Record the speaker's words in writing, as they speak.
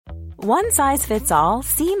One size fits all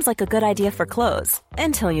seems like a good idea for clothes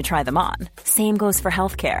until you try them on. Same goes for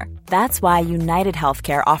healthcare. That's why United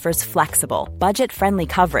Healthcare offers flexible, budget-friendly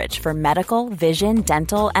coverage for medical, vision,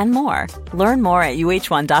 dental, and more. Learn more at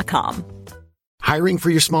uh1.com. Hiring for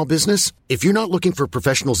your small business? If you're not looking for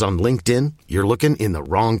professionals on LinkedIn, you're looking in the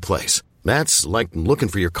wrong place. That's like looking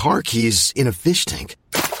for your car keys in a fish tank.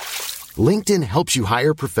 LinkedIn helps you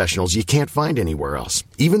hire professionals you can't find anywhere else,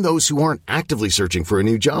 even those who aren't actively searching for a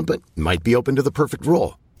new job but might be open to the perfect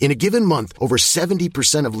role. In a given month, over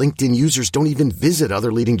 70% of LinkedIn users don't even visit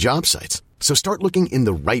other leading job sites. So start looking in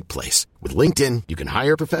the right place. With LinkedIn, you can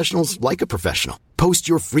hire professionals like a professional. Post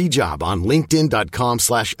your free job on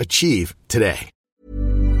linkedin.com/achieve today.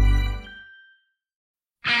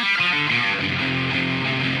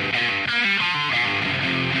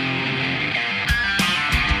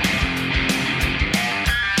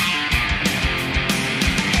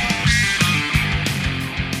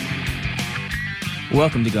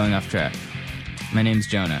 Welcome to Going Off Track. My name's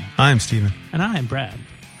Jonah. I'm Steven. And I'm Brad.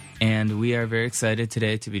 And we are very excited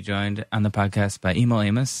today to be joined on the podcast by Emil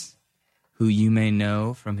Amos, who you may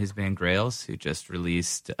know from his band Grails, who just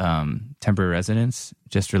released Temporary Residence,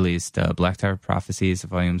 just released Black Tower Prophecies,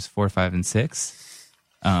 volumes 4, 5, and 6,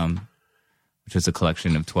 which was a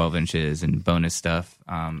collection of 12 inches and bonus stuff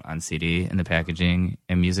on CD, and the packaging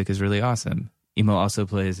and music is really awesome. Emil also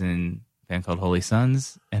plays in a band called Holy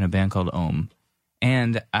Sons and a band called Ohm.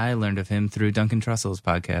 And I learned of him through Duncan Trussell's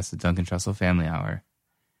podcast, the Duncan Trussell Family Hour,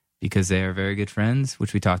 because they are very good friends,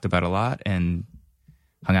 which we talked about a lot, and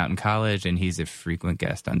hung out in college, and he's a frequent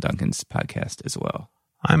guest on Duncan's podcast as well.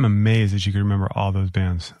 I'm amazed that you can remember all those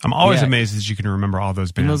bands. I'm always amazed that you can remember all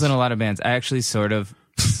those bands. He was in a lot of bands. I actually sort of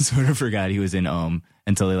forgot he was in Ohm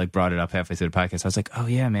until they brought it up halfway through the podcast. I was like, oh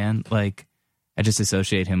yeah, man. I just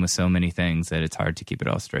associate him with so many things that it's hard to keep it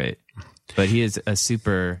all straight. But he is a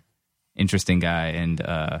super interesting guy, and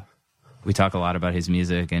we talk a lot about his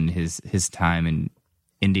music and his time in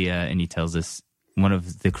India, and he tells us one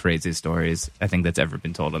of the craziest stories I think that's ever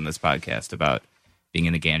been told on this podcast about being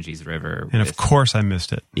in the Ganges River. And of course I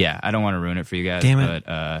missed it. Yeah, I don't want to ruin it for you guys. Damn it.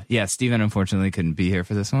 But Steven unfortunately couldn't be here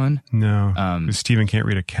for this one. No, because Steven can't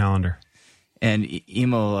read a calendar. And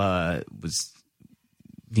Emil was,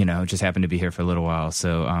 just happened to be here for a little while.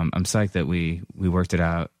 So I'm psyched that we worked it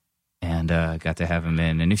out and got to have him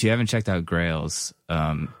in. And if you haven't checked out Grails,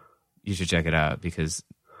 you should check it out because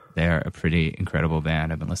they are a pretty incredible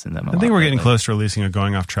band. I've been listening to them a lot. I think we're getting close to releasing a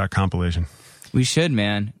Going Off Track compilation. We should,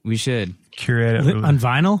 man. We should. Curate it. On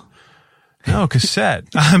vinyl? No, cassette.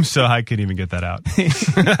 I'm so I couldn't even get that out.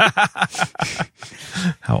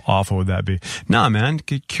 How awful would that be? Nah, man.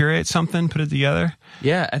 Could curate something, put it together.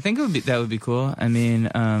 Yeah, I think that would be cool. I mean,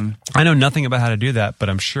 I know nothing about how to do that, but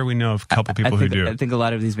I'm sure we know of a couple people who do. I think a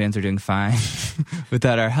lot of these bands are doing fine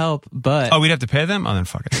without our help, but... Oh, we'd have to pay them? Oh, then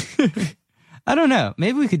fuck it. I don't know.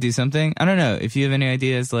 Maybe we could do something. I don't know. If you have any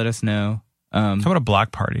ideas, let us know. How about a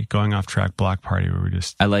block party? Going Off Track block party where we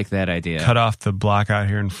just... I like that idea. Cut off the block out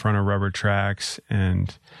here in front of Rubber Tracks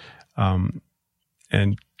and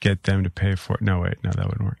get them to pay for it. No, wait. No, that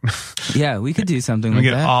wouldn't work. Yeah, we could do something like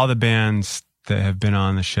that. We get all the bands that have been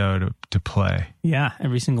on the show to play. Yeah,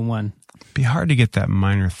 every single one. It'd be hard to get that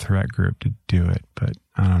Minor Threat group to do it, but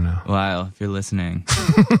I don't know. Lyle, if you're listening.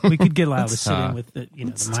 We could get Lyle to sit in with the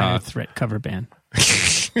Minor Threat cover band.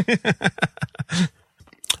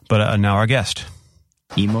 But now our guest.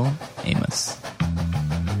 Emil Amos. It's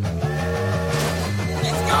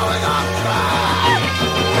going off track.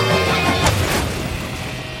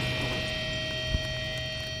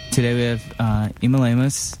 Today we have Emil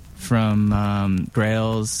Amos from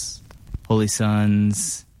Grails, Holy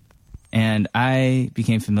Sons, and I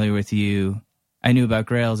became familiar with you. I knew about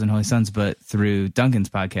Grails and Holy Sons, but through Duncan's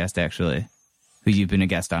podcast, actually, who you've been a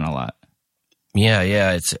guest on a lot.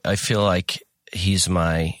 Yeah. I feel like he's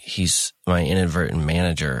my inadvertent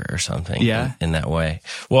manager or something. Yeah. In that way.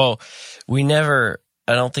 Well, I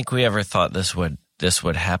don't think we ever thought this would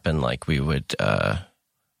happen. Like we would,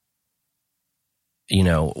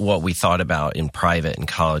 what we thought about in private in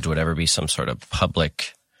college would ever be some sort of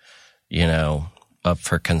public, up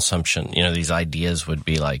for consumption. These ideas would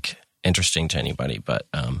be like interesting to anybody, but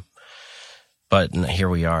here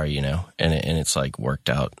we are, and it's like worked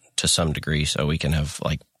out to some degree so we can have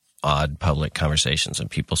like odd public conversations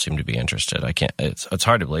and people seem to be interested. It's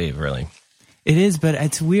hard to believe, really. It is, but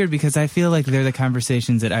it's weird because I feel like they're the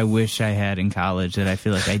conversations that I wish I had in college that I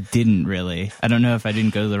feel like I didn't really. I don't know if I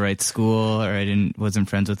didn't go to the right school or wasn't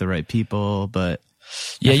friends with the right people, but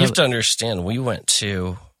yeah, you have to understand. We went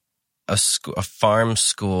to a farm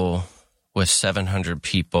school with 700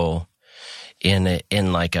 people in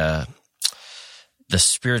like a the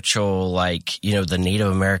spiritual, like, you know, the Native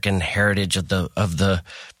American heritage of the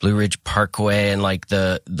Blue Ridge Parkway, and like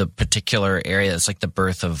the particular area. It's like the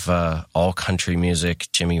birth of all country music,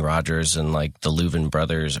 Jimmy Rogers and like the Louvin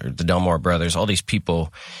brothers or the Delmore brothers. All these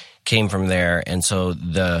people came from there. And so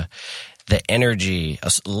the energy,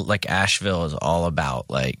 like Asheville is all about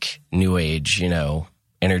like new age, you know,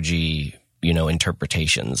 energy, you know,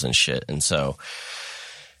 interpretations and shit. And so,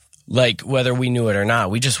 like, whether we knew it or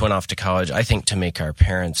not, we just went off to college, I think, to make our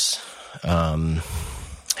parents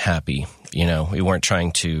happy. You know, we weren't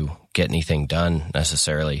trying to get anything done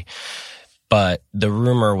necessarily. But the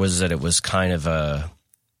rumor was that it was kind of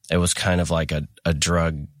like a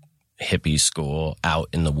drug hippie school out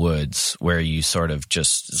in the woods where you sort of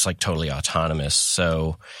just, it's like totally autonomous.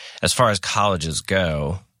 So as far as colleges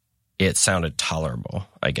go, it sounded tolerable,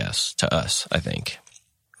 I guess, to us, I think.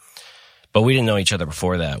 But we didn't know each other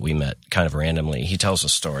before that. We met kind of randomly. He tells a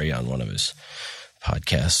story on one of his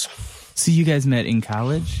podcasts. So you guys met in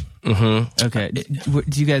college? Mm-hmm. Okay.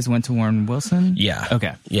 Do you guys went to Warren Wilson? Yeah.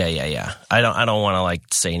 Okay. Yeah. I don't want to like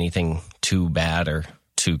say anything too bad or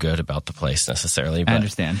too good about the place necessarily. But, I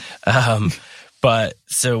understand. But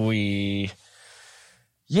so I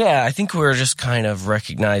think we were just kind of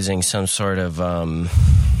recognizing some sort of,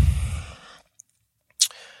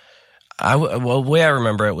 the way I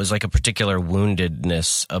remember it was like a particular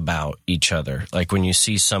woundedness about each other. Like when you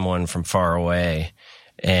see someone from far away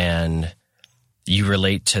and you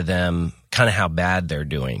relate to them, kind of how bad they're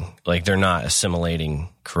doing. Like they're not assimilating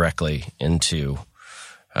correctly into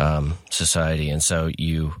society. And so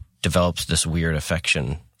you developed this weird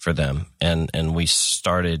affection for them. And we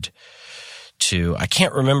started to, I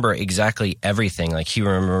can't remember exactly everything. Like he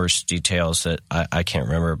remembers details that I can't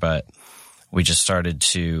remember, but we just started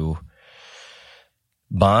to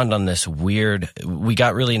bond on this weird, we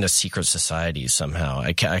got really into secret societies somehow.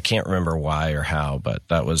 I can't remember why or how, but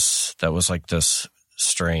that was like this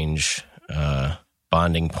strange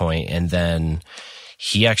bonding point. And then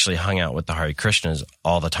he actually hung out with the Hare Krishnas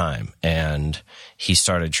all the time, and he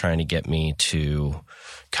started trying to get me to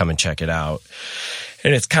come and check it out.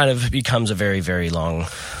 And it's kind of becomes a very, very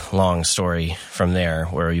long story from there,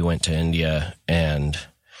 where we went to India and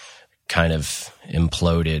kind of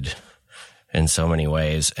imploded in so many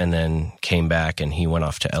ways, and then came back, and he went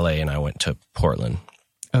off to LA and I went to Portland.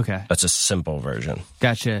 Okay. That's a simple version.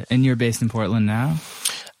 Gotcha. And you're based in Portland now?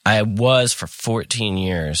 I was for 14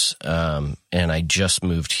 years, and I just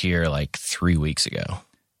moved here like 3 weeks ago.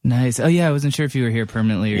 Nice. Oh yeah, I wasn't sure if you were here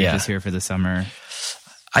permanently or you're just here for the summer.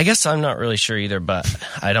 I guess I'm not really sure either, but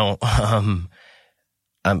I don't, I'm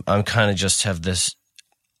kind of just have this,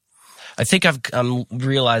 I think I'm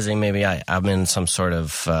realizing maybe I'm in some sort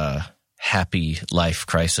of, happy life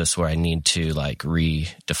crisis where I need to like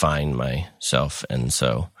redefine myself. And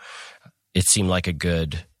so it seemed like a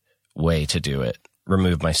good way to do it.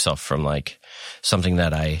 Remove myself from like something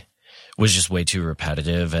that I was just way too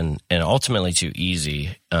repetitive and ultimately too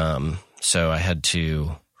easy. So I had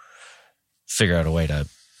to figure out a way to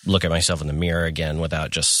look at myself in the mirror again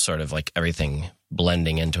without just sort of like everything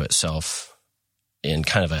blending into itself in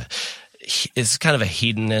it's kind of a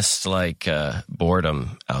hedonist like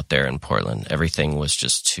boredom out there in Portland. Everything was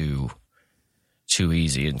just too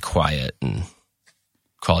easy and quiet, and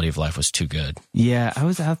quality of life was too good. Yeah, I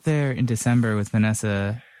was out there in December with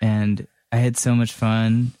Vanessa, and I had so much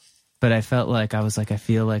fun, but I felt like I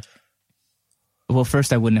feel like, well,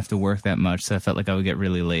 first I wouldn't have to work that much, so I felt like I would get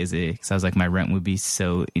really lazy, because I was like, my rent would be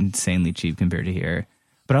so insanely cheap compared to here.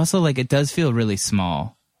 But also, like, it does feel really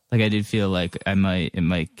small. Like, I did feel like it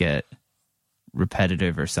might get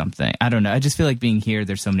repetitive or something. I don't know. I just feel like being here,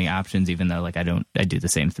 there's so many options, even though like I do the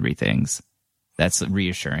same three things. That's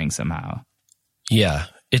reassuring somehow. Yeah.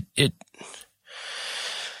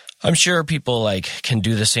 I'm sure people like can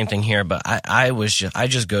do the same thing here, but I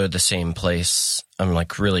just go to the same place. I'm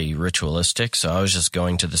like really ritualistic. So I was just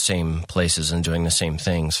going to the same places and doing the same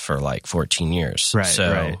things for like 14 years. Right. So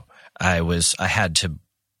right. I had to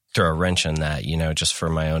throw a wrench in that, just for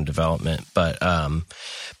my own development. But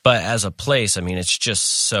as a place, I mean, it's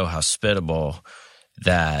just so hospitable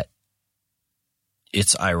that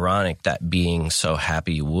it's ironic that being so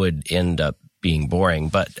happy would end up being boring.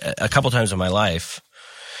 But a couple times in my life,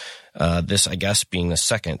 this, I guess, being the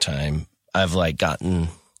second time, I've like gotten,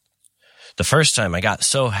 the first time I got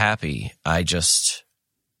so happy, I just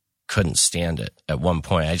couldn't stand it. At one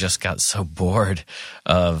point, I just got so bored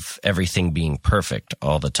of everything being perfect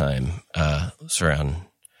all the time. It's around,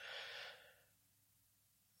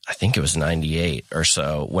 I think it was 98 or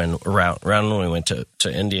so around when we went to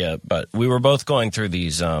India, but we were both going through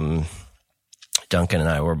these Duncan and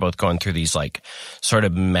I were both going through these like sort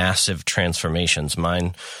of massive transformations.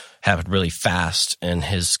 Mine happened really fast and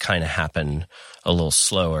his kind of happened a little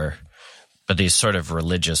slower. But these sort of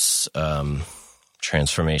religious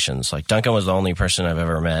transformations, like Duncan was the only person I've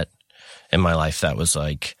ever met in my life that was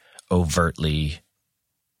like overtly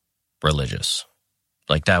religious.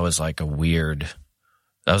 Like that was like that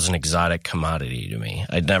was an exotic commodity to me.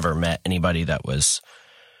 I'd never met anybody that was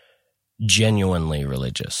genuinely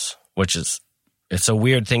religious, which it's a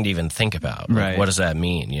weird thing to even think about. Like, right. What does that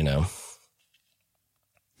mean, you know?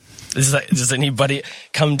 Does anybody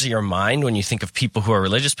come to your mind when you think of people who are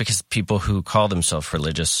religious? Because people who call themselves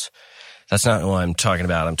religious, that's not what I'm talking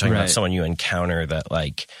about. I'm talking about someone you encounter that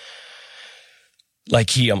like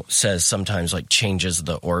he says sometimes like changes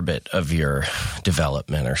the orbit of your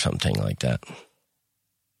development or something like that.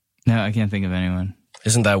 No, I can't think of anyone.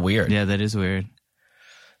 Isn't that weird? Yeah, that is weird.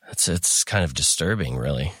 It's kind of disturbing,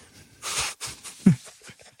 really.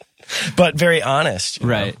 But very honest.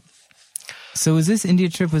 Right. Know? So was this India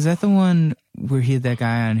trip, was that the one where he had that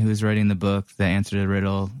guy on who was writing the book, The Answer to the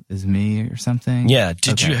Riddle is Me or something? Yeah.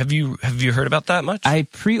 Have you heard about that much? I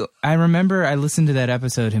remember I listened to that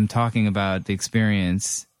episode, him talking about the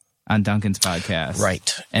experience on Duncan's podcast.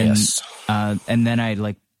 Right. And, yes. And then I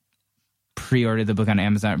like pre-ordered the book on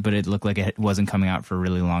Amazon, but it looked like it wasn't coming out for a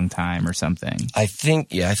really long time or something. I think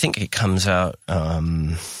it comes out,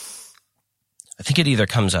 I think it either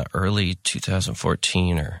comes out early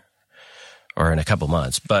 2014 or in a couple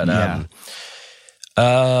months. But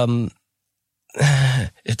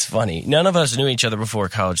it's funny. None of us knew each other before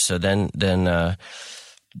college. So then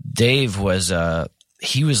Dave was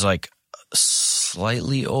he was like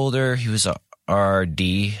slightly older. He was a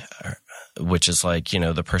RD, which is like, you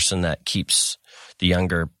know, the person that keeps the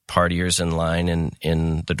younger partiers in line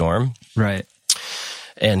in the dorm. Right.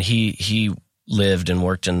 And he lived and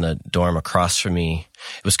worked in the dorm across from me.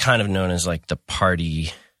 It was kind of known as like the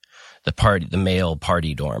male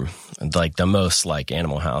party dorm, like the most like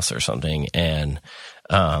Animal House or something. And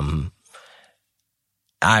I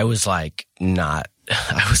was like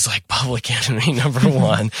public enemy number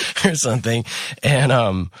one or something. And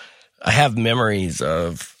I have memories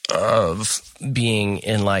of being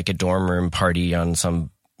in like a dorm room party on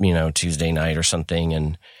some, you know, Tuesday night or something,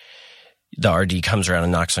 and the RD comes around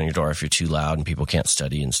and knocks on your door if you're too loud and people can't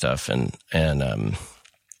study and stuff. And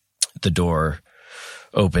the door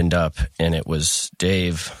opened up and it was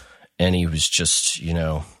Dave, and he was just, you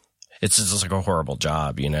know, it's just like a horrible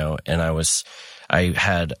job, you know. And I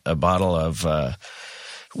had a bottle of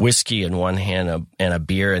whiskey in one hand and a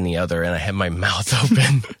beer in the other, and I had my mouth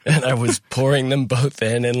open and I was pouring them both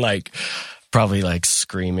in and like probably like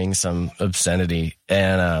screaming some obscenity.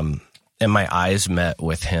 And my eyes met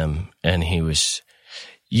with him, and he was,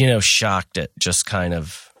 you know, shocked at just kind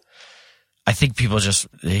of, I think he just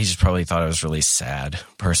probably thought I was a really sad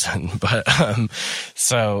person. But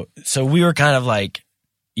so we were kind of like,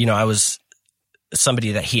 you know, I was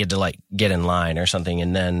somebody that he had to like get in line or something.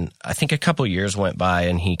 And then I think a couple years went by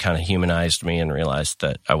and he kind of humanized me and realized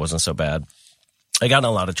that I wasn't so bad. I got in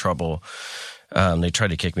a lot of trouble. They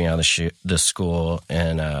tried to kick me out of the school.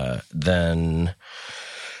 And then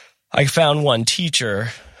I found one teacher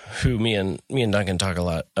who me and Duncan talk a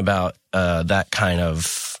lot about, that kind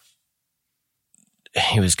of,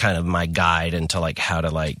 he was kind of my guide into like how to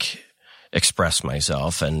like express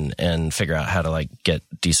myself and figure out how to like get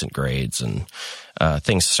decent grades, and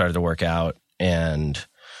things started to work out. And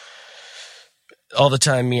all the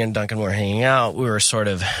time me and Duncan were hanging out, we were sort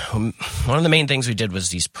of, one of the main things we did was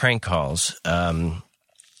these prank calls,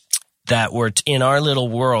 that were in our little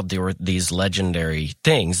world. There were these legendary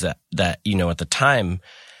things that, you know, at the time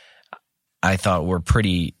I thought were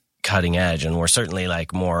pretty cutting edge, and were certainly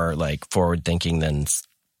like more like forward thinking than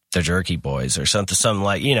the Jerky Boys or something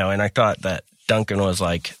like, you know. And I thought that Duncan was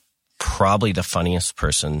like probably the funniest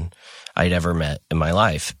person I'd ever met in my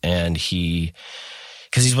life. And because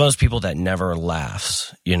he's one of those people that never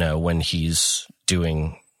laughs, you know, when he's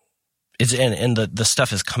doing it's, and the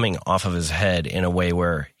stuff is coming off of his head in a way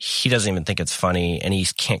where he doesn't even think it's funny, and he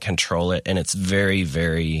can't control it. And it's very,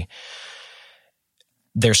 very,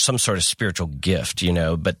 there's some sort of spiritual gift, you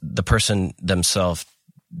know, but the person themselves,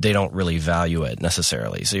 they don't really value it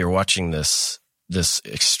necessarily. So you're watching this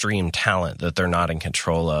extreme talent that they're not in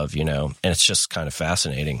control of, you know, and it's just kind of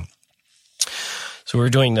fascinating. So we're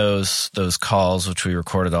doing those calls, which we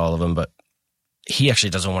recorded all of them, but he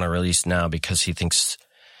actually doesn't want to release now because he thinks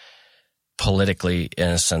politically, in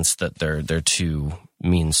a sense, that they're too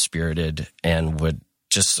mean-spirited and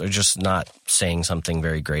are just not saying something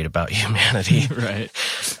very great about humanity. Right.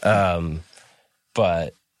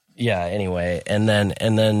 But yeah, anyway, and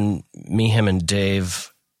then me, him, and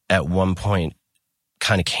Dave at one point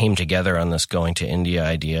kind of came together on this going to India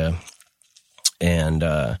idea, and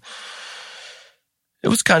it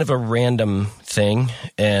was kind of a random thing,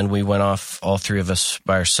 and we went off, all three of us,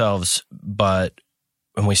 by ourselves. But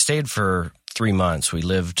when we stayed for 3 months, we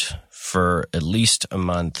lived for at least a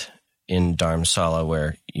month in Dharamsala,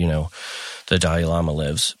 where, you know, the Dalai Lama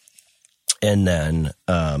lives. And then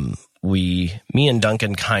me and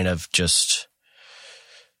Duncan kind of just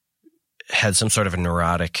had some sort of a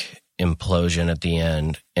neurotic implosion at the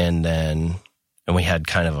end, and we had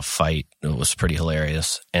kind of a fight. It was pretty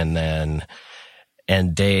hilarious.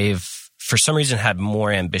 And Dave, for some reason, had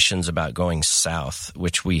more ambitions about going south,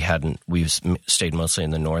 which we hadn't. We've stayed mostly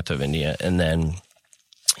in the north of India. And then,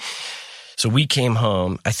 so we came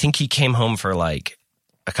home. I think he came home for like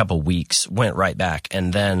a couple weeks, went right back.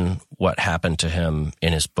 And then what happened to him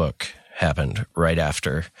in his book happened right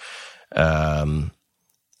after,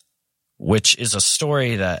 which is a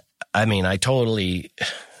story that, I mean, I totally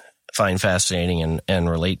find fascinating and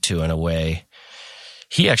relate to in a way.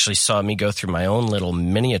 He actually saw me go through my own little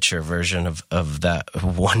miniature version of that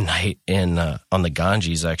one night on the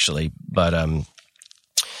Ganges, actually. But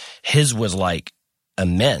his was like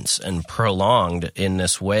immense and prolonged in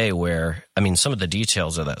this way where, I mean, some of the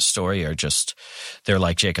details of that story are just, they're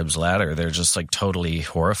like Jacob's Ladder. They're just like totally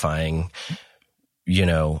horrifying, you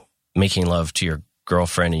know, making love to your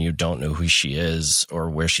girlfriend and you don't know who she is or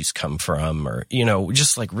where she's come from, or, you know,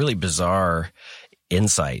 just like really bizarre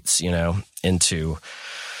insights, you know, into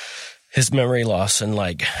his memory loss. And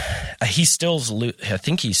like, I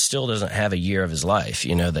think he still doesn't have a year of his life,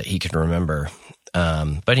 you know, that he can remember.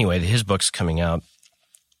 But anyway, his book's coming out,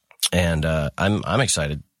 and I'm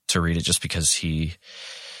excited to read it just because he's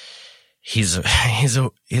an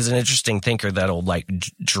interesting thinker that'll like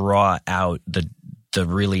draw out the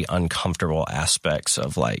really uncomfortable aspects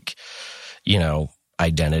of like, you know,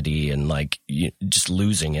 identity and like just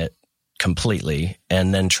losing it completely,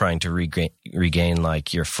 and then trying to regain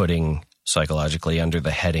like your footing psychologically under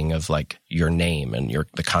the heading of like your name and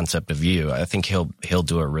the concept of you. I think he'll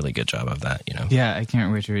do a really good job of that, you know? Yeah, I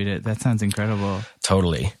can't wait to read it. That sounds incredible.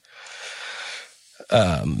 Totally.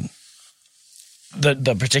 The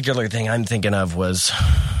particular thing I'm thinking of was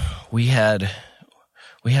we had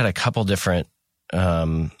a couple different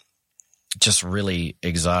just really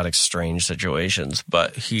exotic, strange situations,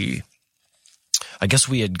 but I guess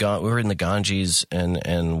we were in the Ganges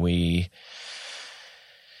and we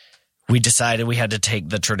decided we had to take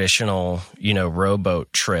the traditional, you know,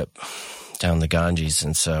 rowboat trip down the Ganges.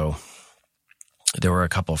 And so there were a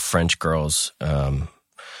couple of French girls that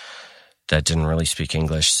didn't really speak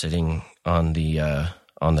English sitting on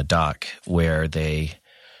the dock, where they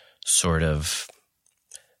sort of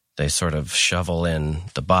shovel in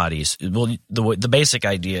the bodies. Well, the basic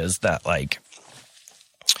idea is that like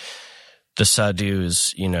the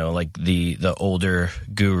sadhus, you know, like the older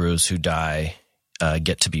gurus who die,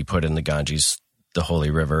 get to be put in the Ganges, the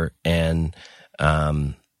holy river, and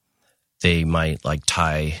they might like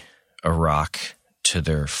tie a rock to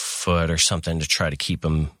their foot or something to try to keep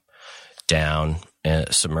them down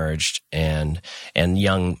and submerged, and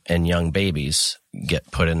young babies get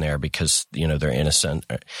put in there because, you know, they're innocent,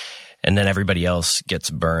 and then everybody else gets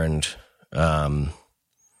burned.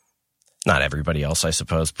 Not everybody else, I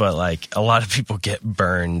suppose, but like a lot of people get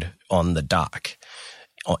burned on the dock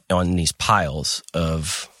on these piles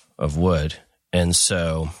of wood. And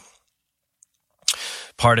so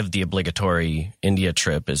part of the obligatory India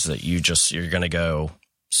trip is that you're going to go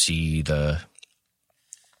see the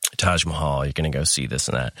Taj Mahal, you're going to go see this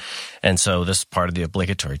and that. And so this part of the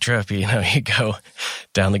obligatory trip, you know, you go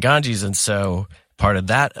down the Ganges. And so part of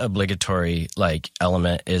that obligatory like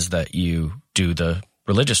element is that you do the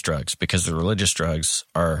religious drugs, because the religious drugs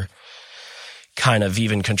are kind of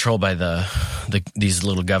even controlled by these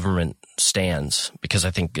little government stands, because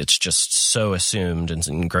I think it's just so assumed and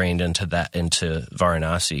ingrained into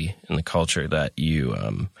Varanasi in the culture that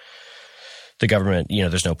the government, you know,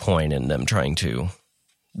 there's no point in them trying to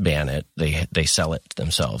ban it. They sell it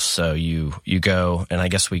themselves. So you go, and I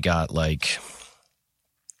guess we got like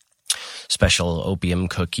special opium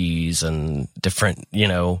cookies and different, you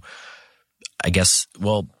know, I guess,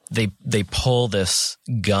 well, they pull this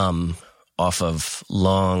gum off of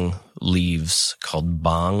long leaves called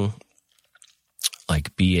bhang,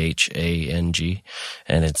 like BHANG,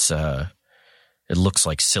 and it looks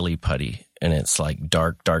like silly putty, and it's like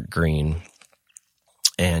dark green.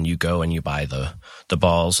 And you go and you buy the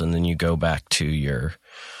balls, and then you go back to your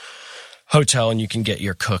hotel, and you can get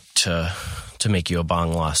your cook to make you a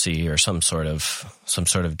bhang lassi or some sort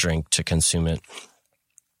of drink to consume it.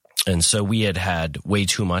 And so we had way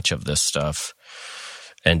too much of this stuff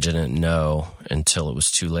and didn't know until it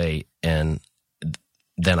was too late. And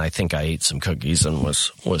then I think I ate some cookies and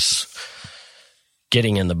was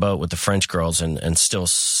getting in the boat with the French girls and still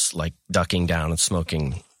like ducking down and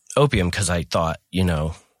smoking opium because I thought,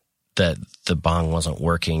 that the bong wasn't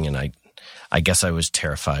working. And I guess I was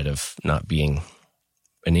terrified of not being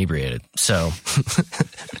inebriated. So,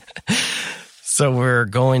 so we're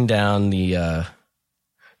going down the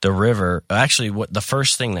river. Actually, the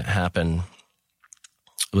first thing that happened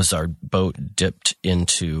was our boat dipped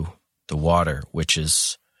into the water, which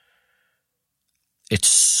is, it's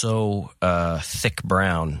so thick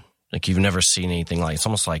brown, like you've never seen anything like. It's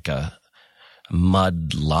almost like a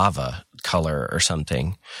mud lava color or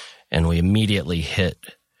something. And we immediately hit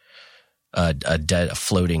a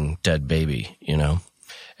floating dead baby, And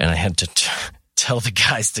I had to tell the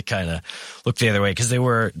guys to kind of look the other way because they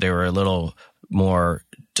were a little more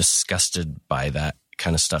disgusted by that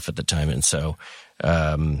kind of stuff at the time. And so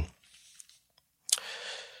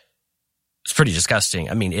it's pretty disgusting.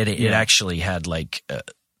 I mean, it actually had like,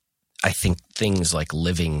 I think things like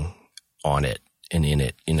living on it and in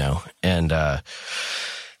it, and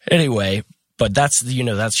anyway, but that's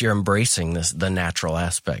you're embracing the natural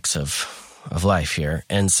aspects of life here.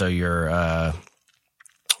 And so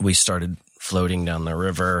we started floating down the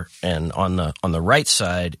river, and on the right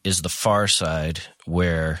side is the far side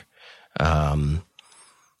where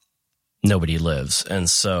nobody lives. And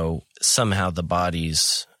so somehow the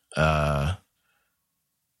bodies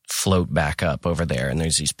float back up over there, and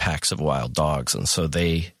there's these packs of wild dogs, and so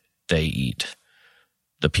they eat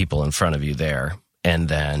the people in front of you there. And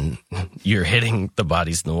then you're hitting the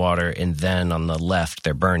bodies in the water, and then on the left,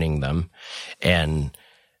 they're burning them. And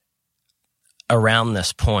around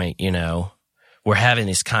this point, we're having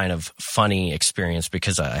this kind of funny experience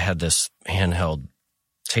because I had this handheld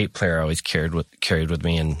tape player I always carried with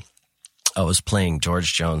me, and I was playing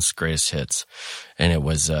George Jones' greatest hits, and it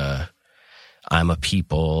was I'm a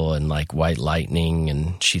People and like White Lightning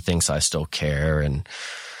and She Thinks I Still Care, and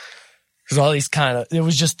there's all these it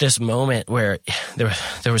was just this moment where there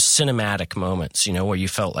was cinematic moments, where you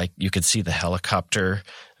felt like you could see the helicopter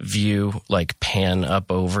view like pan up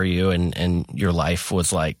over you, and your life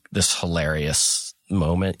was like this hilarious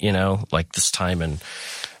moment, like this time in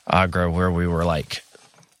Agra where we were like,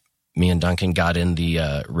 me and Duncan got in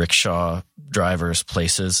the rickshaw drivers'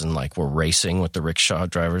 places and like we're racing with the rickshaw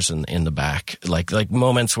drivers in the back, like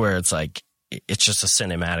moments where it's like, it's just a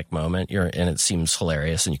cinematic moment and it seems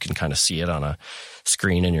hilarious and you can kind of see it on a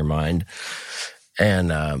screen in your mind.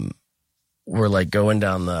 And we're like going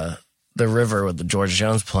down the river with the George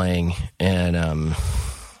Jones playing, and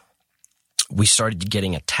we started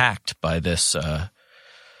getting attacked by this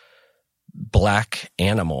black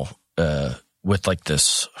animal with like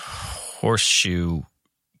this horseshoe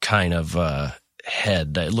kind of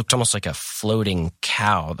head that looked almost like a floating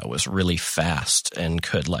cow that was really fast and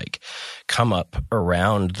could like come up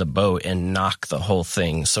around the boat and knock the whole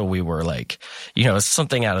thing. So we were like, it's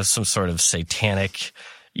something out of some sort of satanic,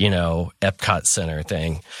 Epcot Center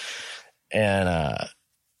thing. And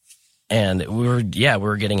we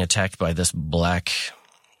were getting attacked by this black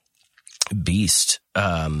beast.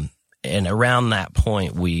 And around that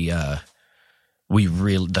point, the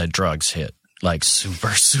drugs hit like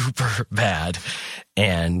super, super bad.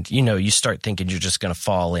 And, you start thinking you're just going to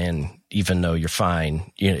fall in, even though you're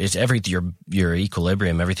fine. It's your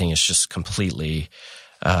equilibrium, everything is just completely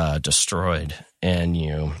destroyed. And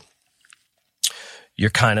you're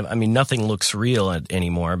kind of, nothing looks real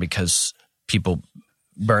anymore because people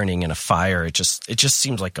burning in a fire, it just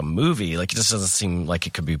seems like a movie. Like, it just doesn't seem like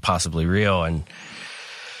it could be possibly real. And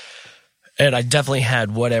I definitely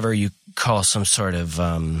had whatever you call some sort of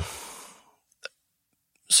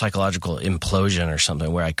psychological implosion or something,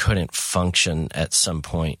 where I couldn't function at some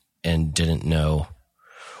point and didn't know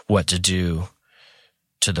what to do,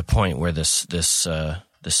 to the point where this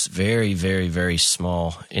very, very, very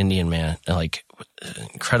small Indian man, like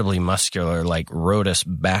incredibly muscular, like rowed us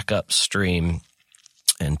back upstream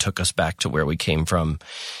and took us back to where we came from.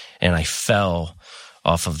 And I fell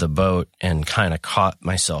off of the boat and kind of caught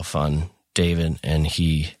myself on David, and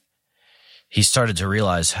he started to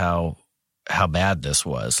realize how bad this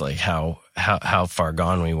was, like how far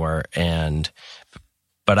gone we were.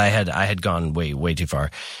 But I had gone way, way too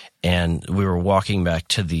far. And we were walking back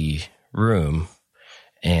to the room,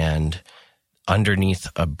 and underneath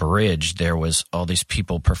a bridge, there was all these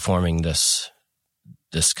people performing this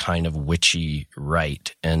kind of witchy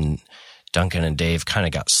rite. And Duncan and Dave kind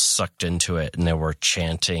of got sucked into it, and they were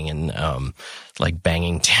chanting and like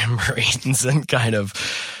banging tambourines and kind of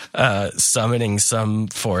summoning some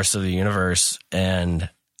force of the universe. And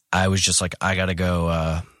I was just like, I gotta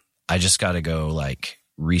go, I just gotta go like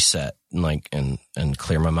reset and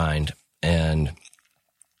clear my mind. And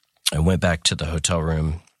I went back to the hotel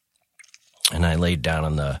room and I laid down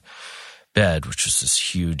on the bed, which was this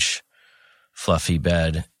huge, fluffy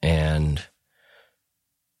bed, and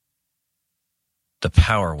the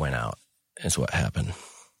power went out is what happened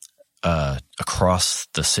across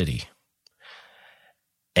the city.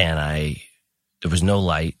 And there was no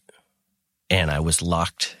light, and I was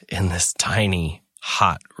locked in this tiny,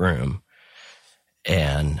 hot room.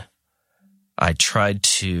 And I tried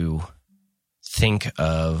to think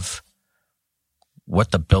of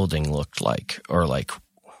what the building looked like, or like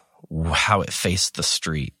how it faced the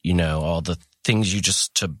street, all the things you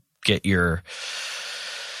just to get your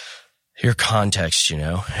context, and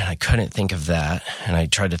I couldn't think of that. And I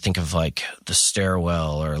tried to think of like the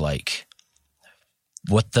stairwell, or like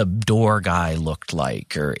what the door guy looked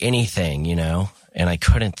like, or anything, and I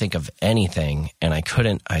couldn't think of anything. And I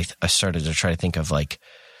started to try to think of like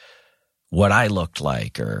what I looked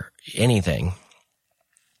like or anything.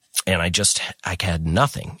 And I had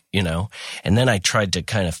nothing, and then I tried to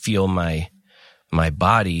kind of feel my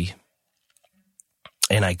body,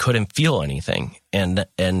 and I couldn't feel anything, and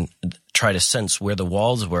try to sense where the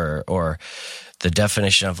walls were, or the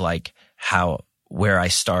definition of like where I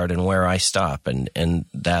start and where I stop. And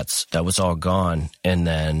that was all gone. And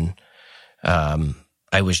then,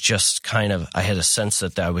 I was just I had a sense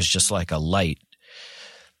that I was just like a light,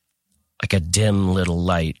 like a dim little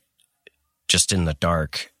light, just in the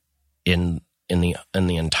dark, in the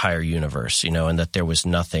entire universe, and that there was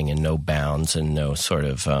nothing and no bounds and no sort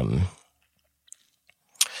of, there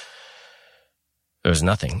was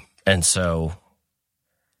nothing. And so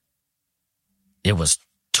it was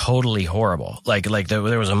totally horrible. Like there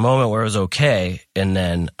was a moment where it was okay. And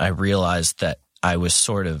then I realized that I was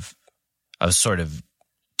sort of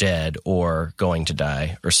dead or going to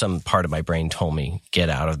die, or some part of my brain told me, get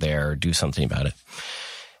out of there or do something about it.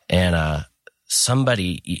 And,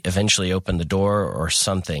 somebody eventually opened the door or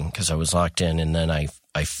something, because I was locked in, and then I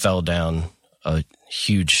fell down a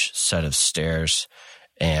huge set of stairs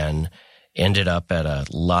and ended up at a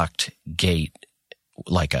locked gate,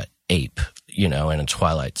 like a ape, in a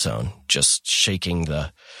Twilight Zone, just shaking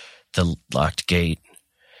the locked gate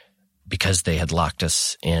because they had locked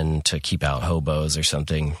us in to keep out hobos or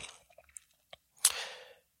something.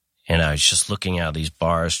 And I was just looking out these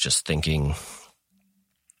bars, just thinking,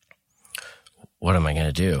 what am I going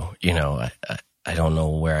to do? I don't know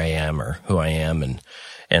where I am or who I am. And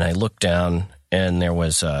I looked down, and there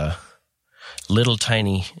was a little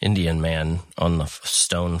tiny Indian man on the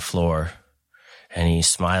stone floor, and he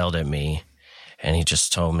smiled at me, and he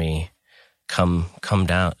just told me, come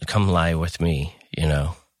down, come lie with me,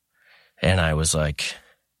 And I was like,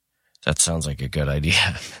 that sounds like a good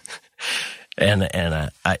idea. and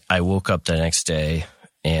I woke up the next day,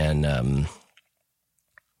 and,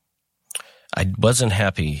 I wasn't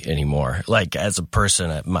happy anymore. Like, as a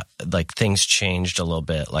person, like, things changed a little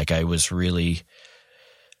bit. Like, I was really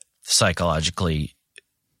psychologically,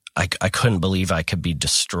 I couldn't believe I could be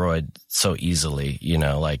destroyed so easily,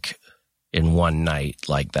 like in one night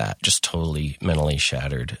like that, just totally mentally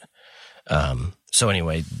shattered. So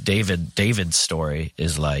anyway, David's story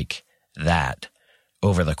is like that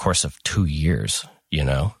over the course of 2 years,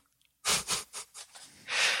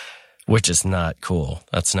 which is not cool.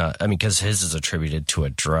 That's not, because his is attributed to a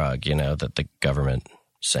drug, that the government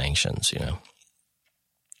sanctions,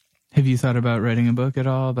 Have you thought about writing a book at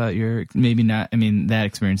all about your, maybe not, that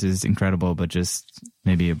experience is incredible, but just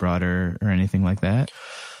maybe a broader or anything like that?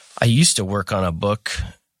 I used to work on a book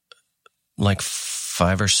like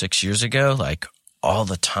 5 or 6 years ago, like all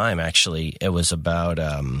the time, actually. It was about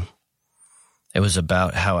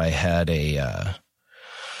how I had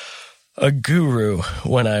a guru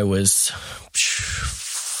when I was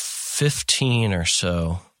 15 or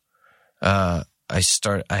so. I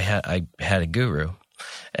had a guru,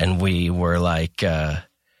 and we were like,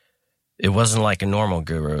 it wasn't like a normal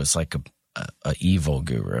guru. It was like a evil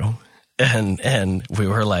guru. And we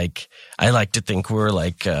were like, I like to think we were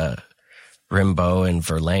like, Rimbaud and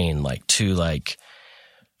Verlaine, like two, like,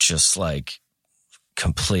 just like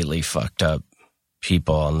completely fucked up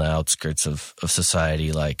people on the outskirts of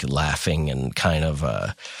society, like laughing and kind of,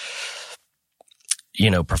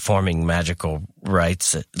 performing magical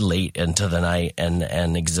rites late into the night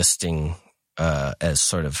and existing, as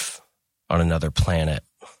sort of on another planet,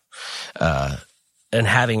 and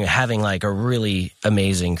having like a really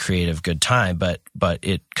amazing creative good time, but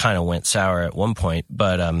it kind of went sour at one point.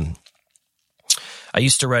 But, I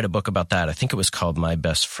used to write a book about that. I think it was called My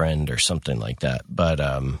Best Friend or something like that. But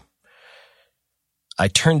I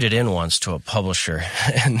turned it in once to a publisher,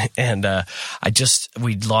 and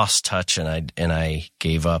we lost touch, and I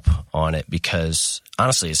gave up on it because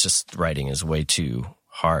honestly, it's just writing is way too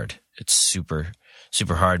hard. It's super,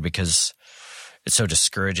 super hard because it's so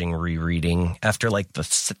discouraging rereading. After like the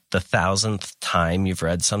 1,000th time you've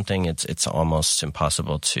read something, it's almost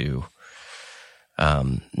impossible to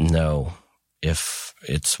know if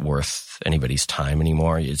it's worth anybody's time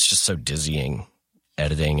anymore. It's just so dizzying,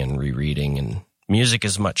 editing and rereading. And music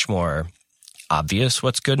is much more obvious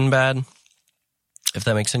what's good and bad, if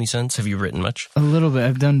that makes any sense. Have you written much? A little bit.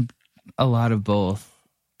 I've done a lot of both.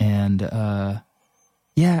 And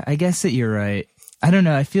yeah, I guess that you're right. I don't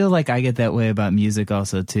know. I feel like I get that way about music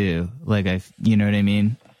also too. Like you know what I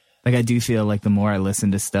mean? Like I do feel like the more I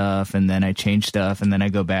listen to stuff and then I change stuff and then I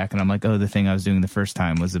go back and I'm like, oh, the thing I was doing the first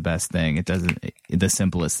time was the best thing. The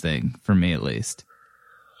simplest thing for me at least.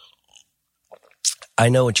 I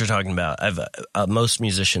know what you're talking about. Most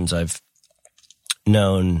musicians I've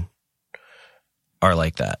known are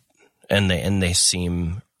like that, and they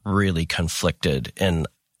seem really conflicted. And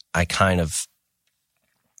I don't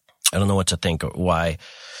know what to think. Why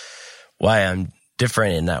I'm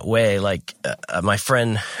different in that way. Like my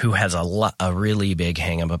friend who has a really big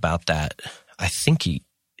hang up about that. I think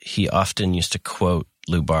he often used to quote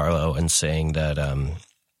Lou Barlow and saying that I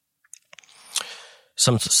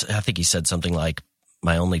think he said something like,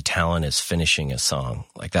 my only talent is finishing a song.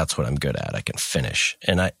 Like that's what I'm good at. I can finish.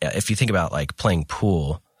 And if you think about like playing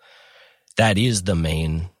pool, that is the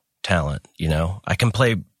main talent, you know? I can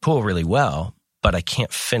play pool really well, but I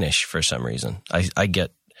can't finish for some reason. I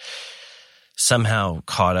get somehow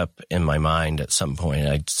caught up in my mind at some point.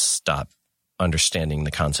 I stop understanding the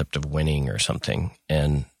concept of winning or something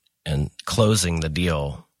and closing the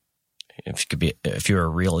deal. If you're a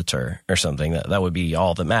realtor or something, that would be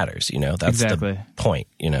all that matters, you know? That's exactly the point,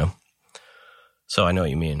 you know? So I know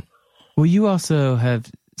what you mean. Well, you also have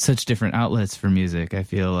such different outlets for music. I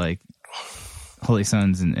feel like Holy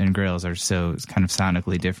Sons and Grails are so kind of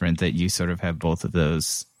sonically different that you sort of have both of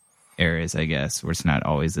those areas, I guess, where it's not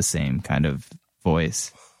always the same kind of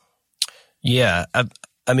voice. Yeah.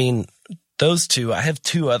 I mean, those two, I have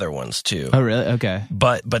two other ones too. Oh, really? Okay.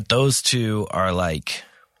 But those two are like...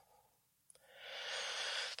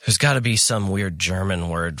 There's got to be some weird German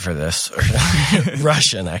word for this, or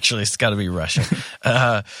Russian. Actually, it's got to be Russian.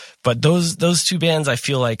 But those two bands, I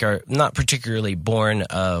feel like, are not particularly born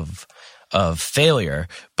of failure,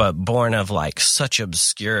 but born of like such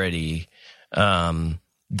obscurity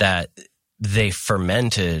that they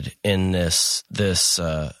fermented in this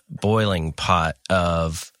boiling pot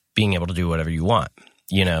of being able to do whatever you want.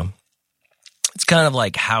 You know, it's kind of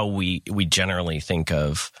like how we generally think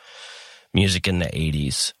of music in the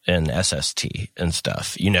 80s and SST and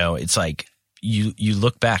stuff. You know, it's like you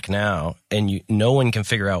look back now and no one can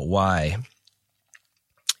figure out why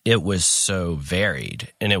it was so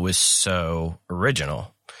varied and it was so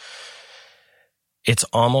original. It's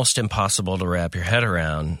almost impossible to wrap your head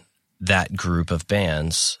around that group of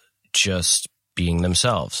bands just being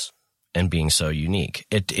themselves and being so unique.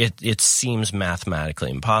 It seems mathematically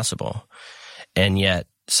impossible. And yet,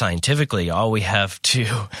 scientifically, all we have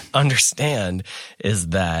to understand is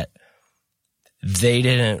that they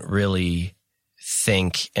didn't really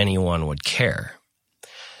think anyone would care.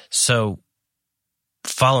 So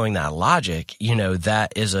following that logic, you know,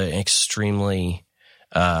 that is an extremely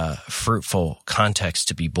fruitful context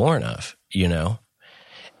to be born of, you know?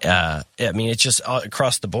 I mean, it's just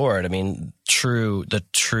across the board. I mean, the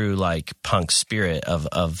true like punk spirit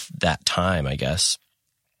of that time, I guess.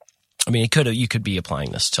 I mean, you could be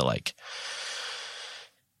applying this to like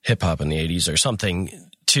hip hop in the 80s or something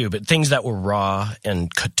too, but things that were raw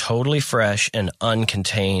and totally fresh and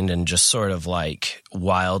uncontained and just sort of like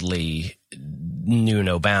wildly knew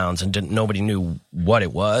no bounds and nobody knew what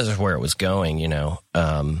it was or where it was going, you know.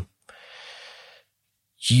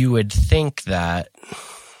 You would think that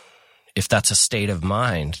if that's a state of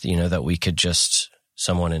mind, you know, that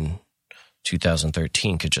someone in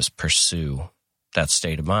 2013 could just pursue that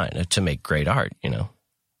state of mind to make great art, you know.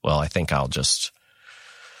 Well, I think I'll just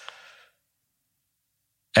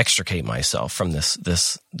extricate myself from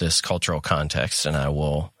this cultural context, and I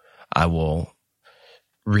will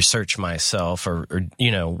research myself or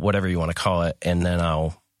you know, whatever you want to call it, and then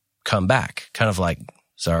I'll come back, kind of like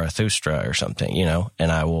Zarathustra or something, you know,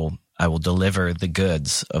 and I will deliver the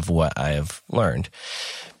goods of what I have learned.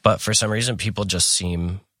 But for some reason, people just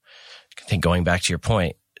seem, I think, going back to your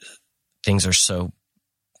point, things are so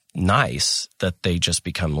nice that they just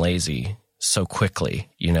become lazy so quickly,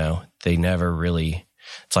 you know. They never really,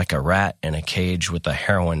 it's like a rat in a cage with a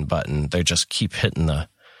heroin button. They just keep hitting the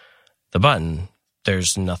button.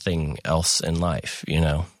 There's nothing else in life, you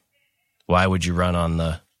know. Why would you run on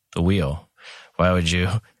the wheel? Why would you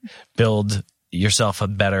build yourself a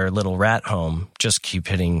better little rat home? Just keep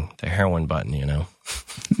hitting the heroin button, you know.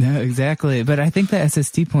 No, exactly. But I think the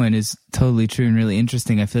SST point is totally true and really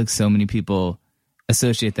interesting. I feel like so many people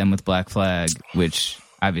associate them with Black Flag, which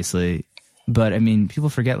obviously, but I mean, people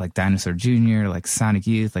forget like Dinosaur Jr., like Sonic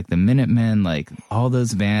Youth, like the Minutemen, like all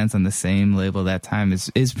those bands on the same label that time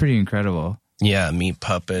is pretty incredible. Yeah, Meat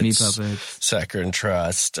Puppets, Saccharine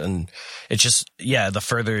Trust, and it's just, the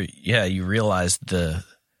further, you realize the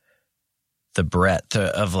breadth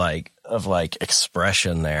of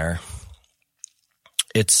expression there.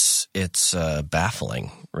 It's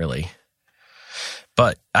baffling, really.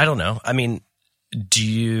 But I don't know. I mean, do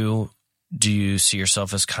you see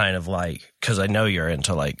yourself as kind of like, because I know you're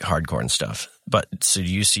into like hardcore and stuff, but so do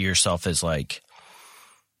you see yourself as like,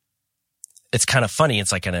 it's kind of funny,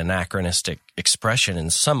 it's like an anachronistic expression in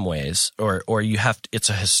some ways, or you have to, it's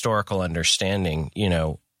a historical understanding, you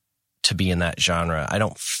know, to be in that genre. I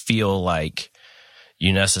don't feel like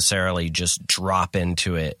you necessarily just drop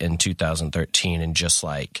into it in 2013 and just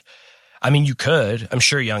like, I mean, you could. I'm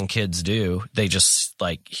sure young kids do. They just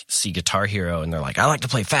like see Guitar Hero and they're like, I like to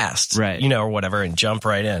play fast, right? You know, or whatever, and jump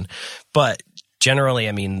right in. But generally,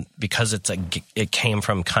 I mean, because it came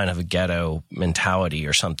from kind of a ghetto mentality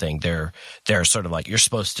or something, they're sort of like, you're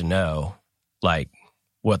supposed to know like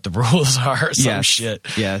what the rules are or some shit.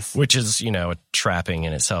 Yes. Which is, you know, a trapping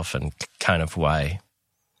in itself and kind of why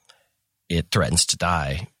it threatens to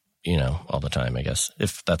die, you know, all the time, I guess,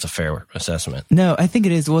 if that's a fair assessment. No, I think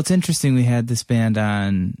it is. Well, it's interesting. We had this band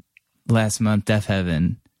on last month, Deaf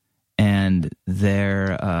Heaven, and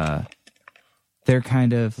they're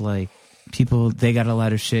kind of like people, they got a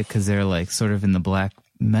lot of shit because they're like sort of in the black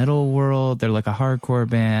metal world. They're like a hardcore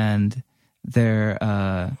band.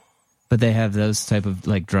 But they have those type of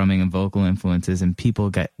like drumming and vocal influences, and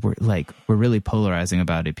people were really polarizing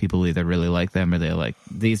about it. People either really like them or they're like,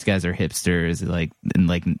 these guys are hipsters, like, and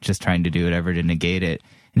like just trying to do whatever to negate it.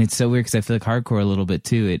 And it's so weird because I feel like hardcore a little bit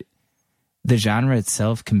too. The genre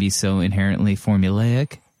itself can be so inherently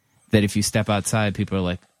formulaic that if you step outside, people are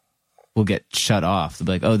like, will get shut off. They'll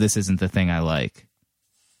be like, oh, this isn't the thing I like.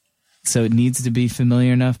 So it needs to be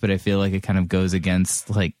familiar enough, but I feel like it kind of goes against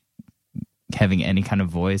like having any kind of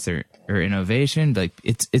voice or innovation. Like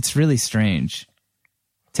it's really strange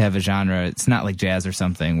to have a genre. It's not like jazz or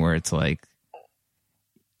something where it's like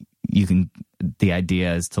the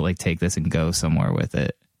idea is to like take this and go somewhere with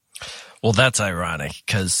it. Well, that's ironic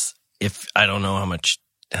because if I don't know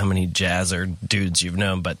how many jazzer dudes you've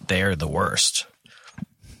known, but they are the worst.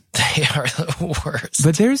 They are the worst.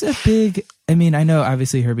 But there's a big, I mean, I know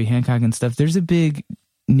obviously Herbie Hancock and stuff. There's a big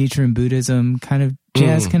Nichiren Buddhism kind of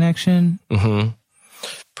jazz connection. Mm-hmm.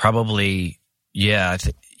 Probably, yeah.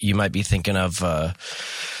 You might be thinking of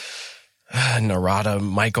Narada,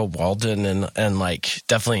 Michael Walden, and like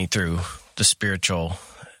definitely through the spiritual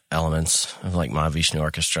elements of like Mahavishnu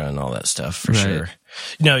Orchestra and all that stuff for sure.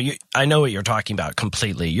 No, I know what you're talking about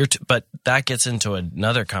completely. But that gets into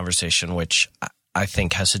another conversation, which I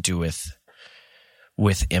think has to do with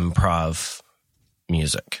improv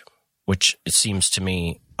music, which it seems to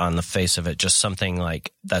me on the face of it just something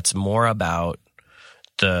like that's more about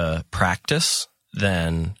the practice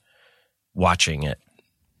than watching it.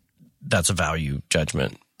 That's a value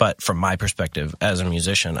judgment. But from my perspective as a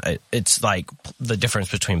musician, it's like the difference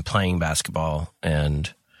between playing basketball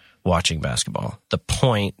and watching basketball. The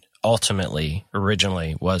point ultimately,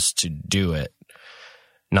 originally, was to do it,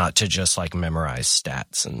 not to just like memorize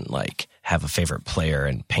stats and like have a favorite player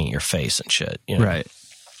and paint your face and shit. You know? Right.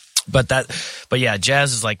 But yeah,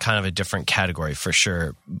 jazz is like kind of a different category for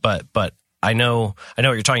sure. But I know what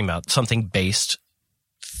you're talking about. Something based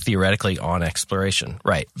theoretically on exploration,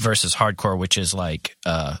 right? Versus hardcore, which is like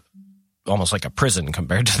almost like a prison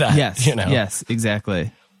compared to that. Yes, you know? Yes,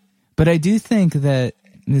 exactly. But I do think that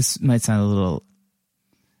this might sound a little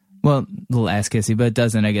ass-kissy, but it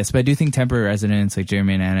doesn't, I guess. But I do think Temporary Residents, like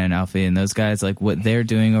Jeremy and Anna and Alfie and those guys, like what they're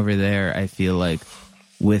doing over there, I feel like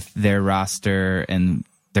with their roster and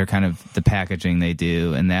their kind of the packaging they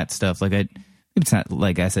do and that stuff, like it's not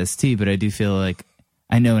like SST, but I do feel like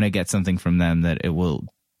I know when I get something from them that it will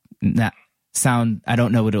not sound, I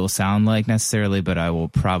don't know what it will sound like necessarily, but I will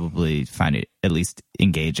probably find it at least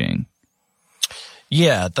engaging.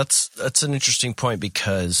 Yeah, that's an interesting point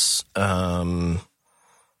because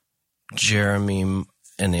Jeremy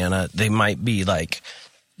and Anna, they might be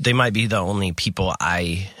the only people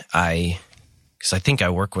I because I think I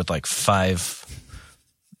work with like 5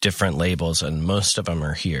 different labels, and most of them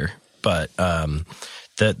are here. But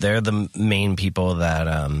they're the main people that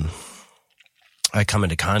I come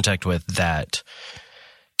into contact with that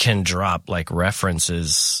can drop like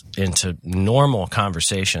references into normal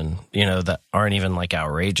conversation, that aren't even like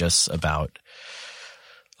outrageous about.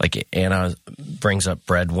 Like Anna brings up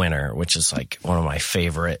Breadwinner, which is like one of my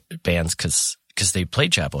favorite bands because they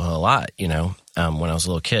played Chapel Hill a lot, when I was a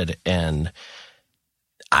little kid, and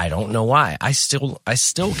I don't know why. I still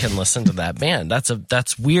can listen to that band.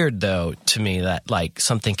 That's weird though to me that like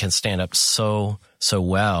something can stand up so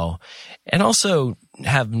well, and also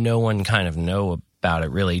have no one kind of know about it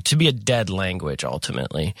really, to be a dead language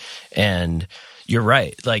ultimately. And you're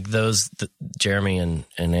right, like Jeremy and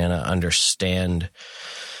Anna understand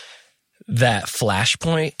that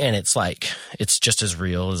flashpoint, and it's like it's just as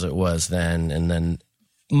real as it was then. And then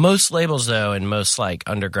most labels though, and most like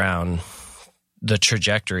underground, the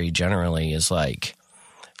trajectory generally is like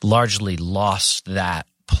largely lost that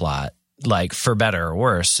plot, like for better or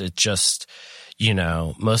worse. It just,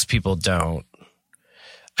 most people don't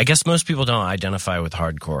identify with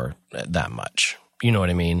hardcore that much. You know what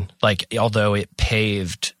I mean? Like, although it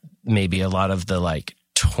paved maybe a lot of the like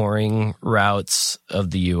touring routes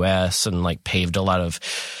of the US and like paved a lot of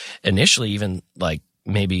initially even like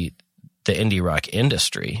maybe the indie rock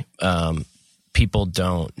industry, people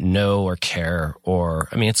don't know or care, or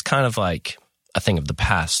I mean it's kind of like a thing of the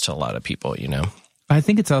past to a lot of people, I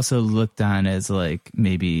think it's also looked on as like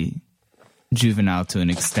maybe juvenile to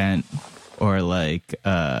an extent, or like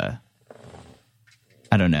I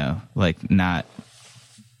don't know, like not,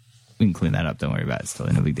 we can clean that up, don't worry about it, it's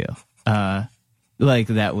totally no big deal. Like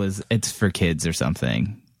it's for kids or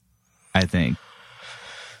something, I think.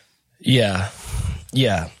 Yeah.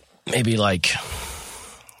 Maybe like,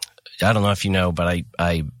 I don't know if you know, but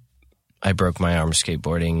I broke my arm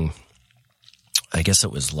skateboarding. I guess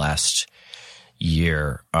it was last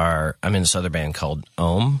year. I'm in this other band called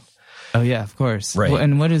Ohm. Oh yeah, of course. Right. Well,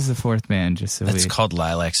 and what is the fourth band? It's called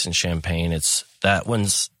Lilacs and Champagne. I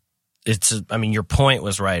mean, your point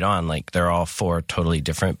was right on. Like they're all 4 totally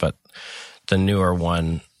different, but the newer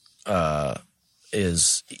one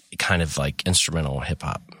is kind of like instrumental hip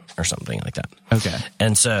hop or something like that. Okay.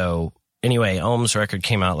 And so anyway, Ohm's record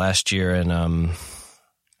came out last year, and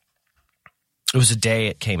it was a day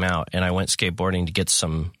it came out, and I went skateboarding to get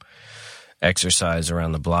some exercise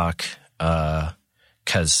around the block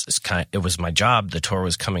because it was my job. The tour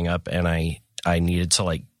was coming up, and I needed to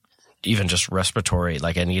like even just respiratory,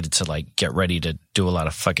 like I needed to like get ready to do a lot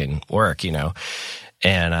of fucking work,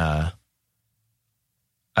 and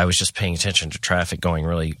I was just paying attention to traffic going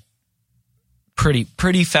really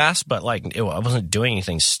pretty fast, but like I wasn't doing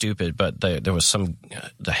anything stupid, but there was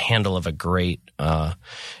the handle of a grate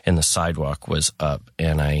in the sidewalk was up,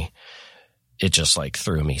 and it just like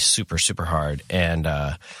threw me super, super hard. And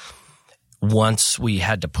once we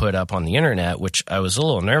had to put up on the internet, which I was a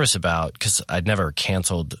little nervous about because I'd never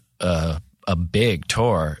canceled a big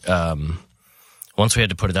tour. Once we had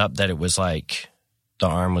to put it up that it was like the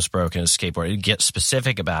arm was broken, a skateboard, you get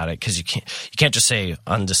specific about it because you can't just say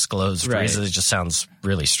undisclosed reasons. It just sounds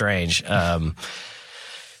really strange.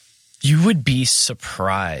 You would be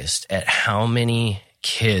surprised at how many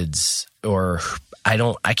kids, or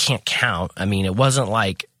I can't count. I mean, it wasn't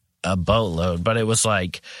like a boatload, but it was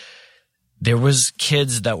like there was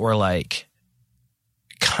kids that were like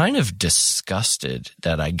kind of disgusted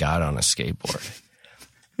that I got on a skateboard.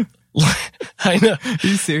 I know. Are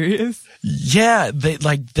you serious? Yeah,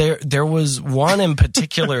 there was one in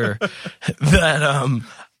particular that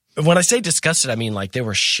when I say disgusted, I mean like they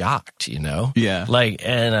were shocked, Yeah. Like,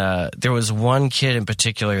 and there was one kid in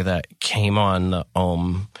particular that came on the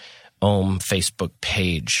Ohm Facebook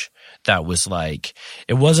page that was like,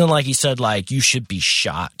 it wasn't like he said like you should be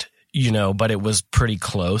shot, but it was pretty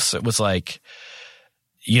close. It was like,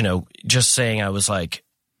 just saying I was like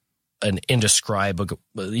an indescribable,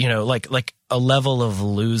 like a level of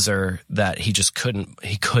loser that he just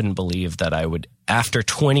couldn't believe that I would, after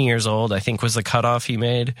 20 years old, I think was the cutoff he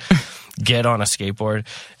made, get on a skateboard.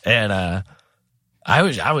 And I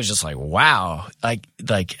was just like, wow,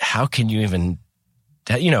 like how can you even,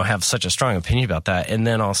 have such a strong opinion about that? And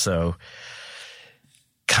then also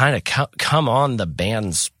kind of come on the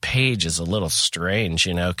band's page is a little strange,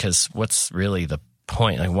 because what's really the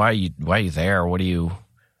point? Like, why are you there?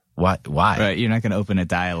 Why? Right, you're not going to open a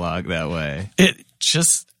dialogue that way.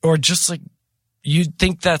 Just like you'd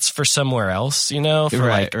think that's for somewhere else, for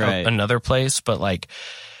another place, but like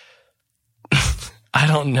I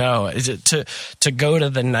don't know. Is it to go to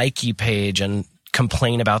the Nike page and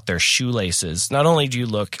complain about their shoelaces? Not only do you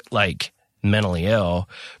look like mentally ill,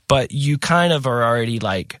 but you kind of are already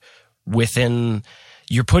like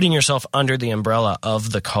you're putting yourself under the umbrella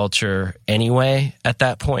of the culture anyway at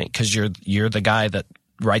that point, because you're the guy that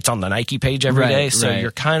writes on the Nike page every day. So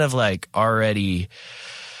you're kind of like already,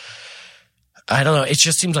 I don't know. It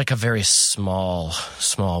just seems like a very small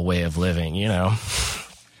way of living, you know?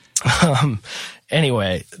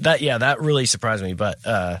 Anyway, that really surprised me. But,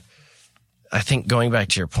 I think going back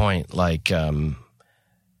to your point, like,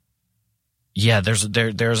 there's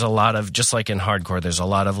a lot of, just like in hardcore, there's a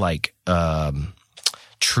lot of like,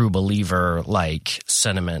 true believer like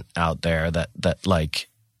sentiment out there that like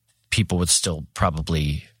people would still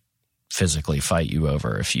probably physically fight you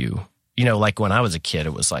over if you know, like when I was a kid,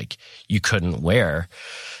 it was like you couldn't wear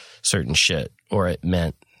certain shit or it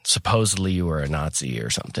meant supposedly you were a Nazi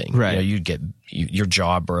or something. Right. You know, you'd get your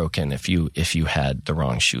jaw broken if you had the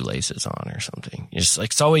wrong shoelaces on or something. It's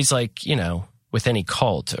like, it's always like, you know, with any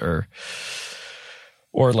cult or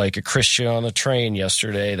like a Christian on the train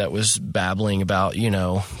yesterday that was babbling about, you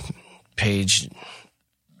know, page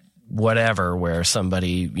whatever, where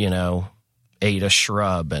somebody, you know, ate a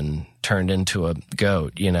shrub and turned into a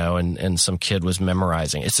goat, you know, and some kid was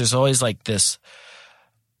memorizing. There's always like this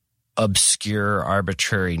obscure,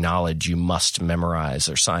 arbitrary knowledge you must memorize,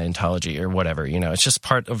 or Scientology or whatever, you know. It's just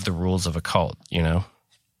part of the rules of a cult, you know?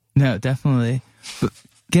 No, definitely. But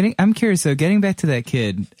I'm curious, though, getting back to that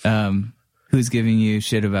kid who's giving you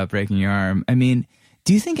shit about breaking your arm, I mean,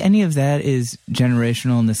 do you think any of that is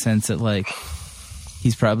generational in the sense that, like,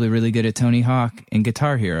 he's probably really good at Tony Hawk and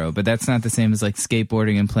Guitar Hero, but that's not the same as, like,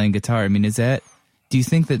 skateboarding and playing guitar? I mean, do you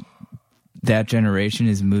think that generation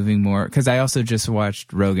is moving more? Because I also just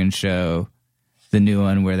watched Rogan's show, the new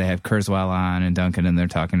one where they have Kurzweil on and Duncan, and they're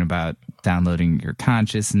talking about downloading your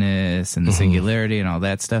consciousness and the singularity and all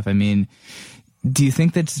that stuff. I mean, do you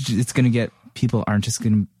think that it's going to get people are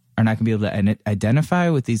not going to be able to identify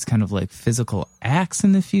with these kind of like physical acts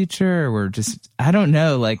in the future? Or just, I don't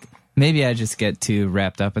know, like maybe I just get too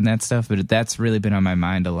wrapped up in that stuff, but that's really been on my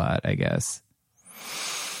mind a lot, I guess.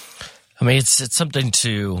 I mean, it's something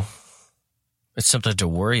to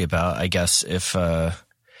worry about, I guess, if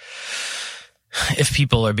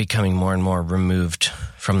people are becoming more and more removed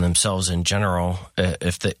from themselves in general,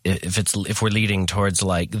 if we're leading towards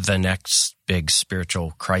like the next big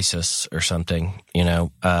spiritual crisis or something, you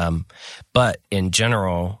know. But in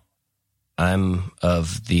general, I'm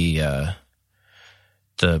of the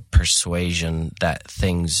persuasion that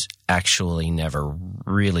things actually never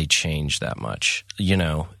really change that much. You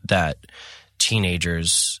know, that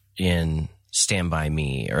teenagers in Stand By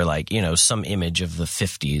Me or like, you know, some image of the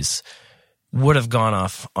 50s would have gone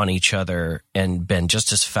off on each other and been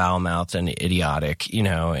just as foul-mouthed and idiotic, you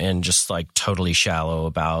know, and just like totally shallow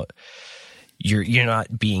about you're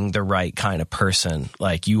not being the right kind of person.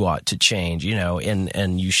 Like you ought to change, you know,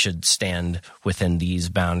 and you should stand within these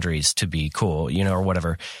boundaries to be cool, you know, or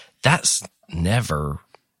whatever. That's never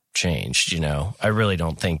changed, you know. I really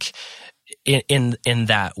don't think in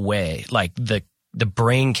that way, like the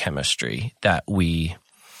brain chemistry that we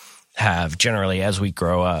have generally as we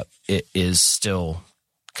grow up, it is still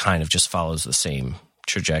kind of just follows the same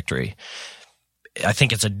trajectory. I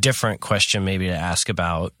think it's a different question maybe to ask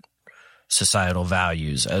about societal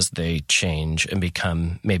values as they change and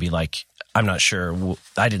become maybe like, I'm not sure,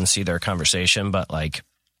 I didn't see their conversation, but like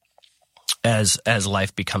as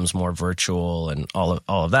life becomes more virtual and all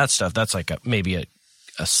of that stuff, that's like maybe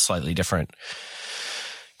a slightly different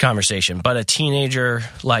conversation. But a teenager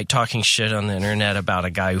like talking shit on the internet about a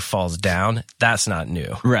guy who falls down, that's not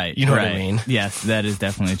new. Right. You know what I mean? Yes, that is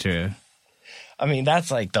definitely true. I mean, that's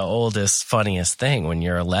like the oldest, funniest thing. When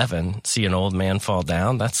you're 11, see an old man fall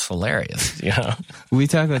down, that's hilarious, you know? We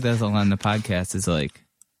talk about that a lot on the podcast, is like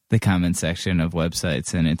the comment section of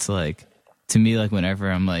websites. And it's like, to me, like whenever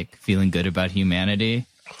I'm like feeling good about humanity,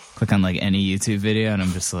 click on like any YouTube video and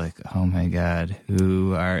I'm just like, oh my God,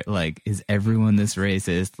 is everyone this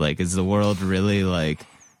racist? Like, is the world really like,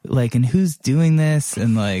 and who's doing this?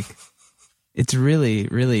 And like, it's really,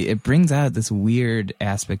 really, it brings out this weird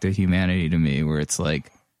aspect of humanity to me where it's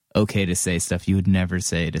like okay to say stuff you would never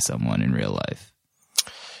say to someone in real life.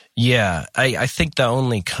 Yeah, I think the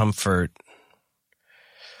only comfort,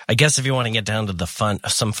 I guess if you want to get down to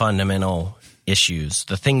some fundamental issues,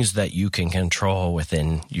 the things that you can control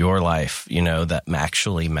within your life, you know, that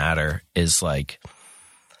actually matter is like,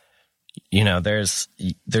 you know, there's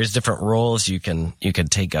different roles you can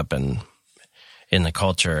take up in the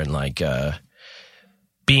culture, and like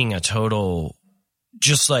being a total,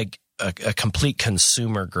 just like a complete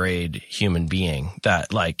consumer grade human being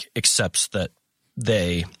that like accepts that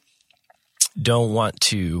they don't want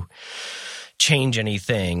to change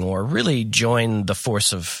anything or really join the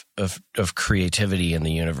force of creativity in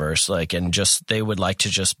the universe. Like, and just, they would like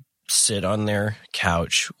to just sit on their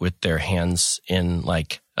couch with their hands in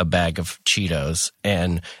like a bag of Cheetos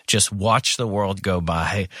and just watch the world go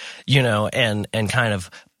by, you know, and kind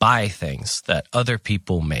of buy things that other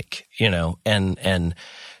people make, you know, and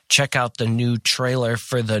check out the new trailer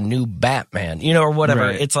for the new Batman, you know, or whatever.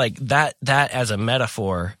 Right. It's like that as a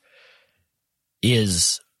metaphor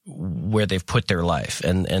is where they've put their life.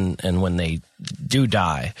 And when they do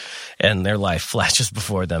die and their life flashes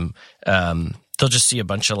before them, they'll just see a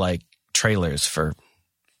bunch of like trailers for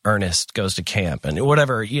Ernest Goes to Camp and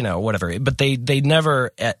whatever, you know, whatever. But they never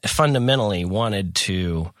fundamentally wanted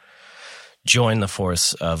to join the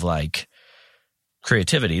force of like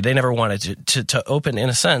creativity. They never wanted to open, in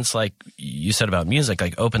a sense, like you said about music,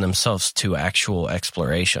 like open themselves to actual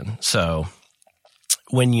exploration. So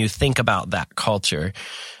when you think about that culture,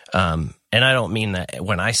 and I don't mean that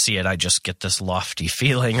when I see it, I just get this lofty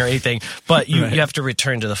feeling or anything, but you have to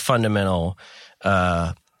return to the fundamental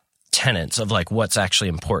tenets of like what's actually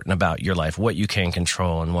important about your life, what you can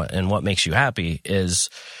control, and what makes you happy is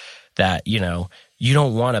that, you know, you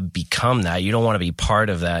don't want to become that. You don't want to be part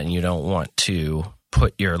of that, and you don't want to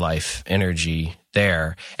put your life energy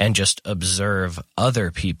there and just observe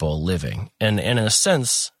other people living. And in a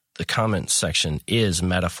sense, the comments section is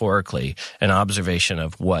metaphorically an observation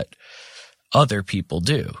of what other people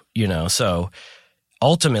do, you know? So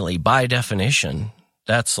ultimately, by definition,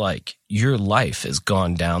 that's like your life has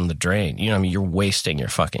gone down the drain. You know what I mean? You're wasting your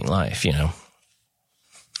fucking life, you know?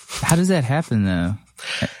 How does that happen, though?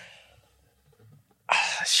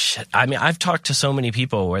 Shit. I mean, I've talked to so many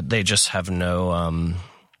people where they just have no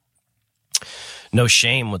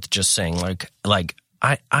shame with just saying like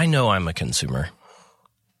I know I'm a consumer.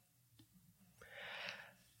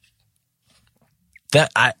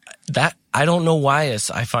 That I don't know why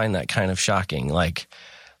I find that kind of shocking. Like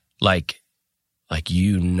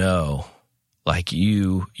you know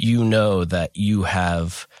that you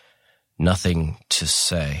have nothing to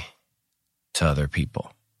say to other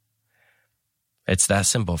people. It's that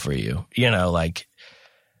simple for you. You know, like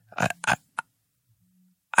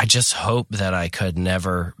I just hope that I could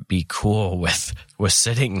never be cool with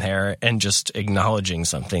sitting there and just acknowledging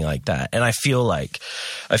something like that. And I feel like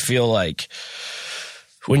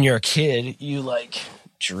when you're a kid, you like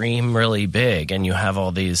dream really big and you have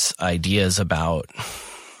all these ideas about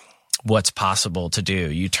what's possible to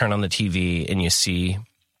do. You turn on the TV and you see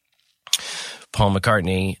Paul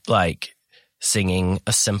McCartney like singing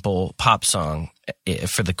a simple pop song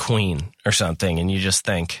for the Queen or something, and you just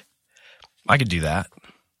think, I could do that.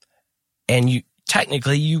 And you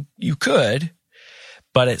technically you could,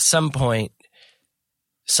 but at some point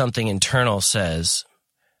something internal says,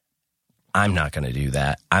 I'm not going to do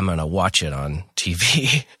that. I'm going to watch it on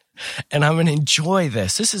TV and I'm going to enjoy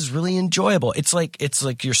this. This is really enjoyable. It's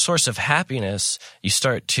like your source of happiness. You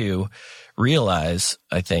start to realize,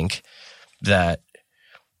 I think, that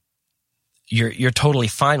you're totally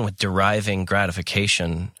fine with deriving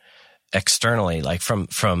gratification externally, like from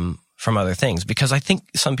other things, because I think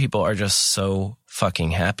some people are just so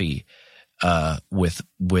fucking happy with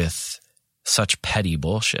such petty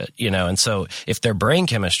bullshit, you know? And so if their brain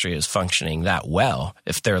chemistry is functioning that well,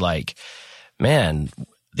 if they're like, man,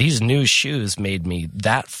 these new shoes made me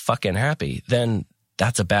that fucking happy, then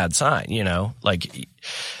that's a bad sign, you know? Like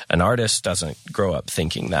an artist doesn't grow up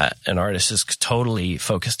thinking that. An artist is totally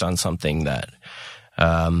focused on something that,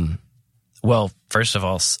 well, first of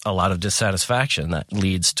all, a lot of dissatisfaction that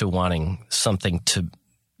leads to wanting something to,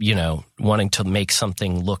 you know, wanting to make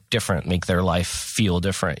something look different, make their life feel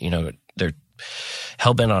different. You know, they're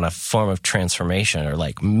hell-bent on a form of transformation or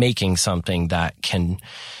like making something that can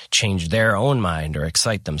change their own mind or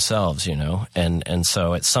excite themselves, you know? And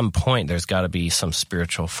so at some point there's got to be some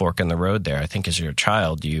spiritual fork in the road there. I think as you're a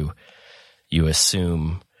child, you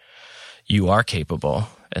assume you are capable,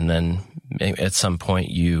 and then at some point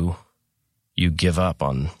you give up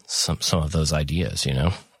on some of those ideas, you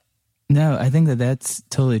know? No, I think that's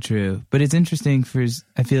totally true. But it's interesting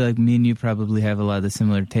I feel like me and you probably have a lot of the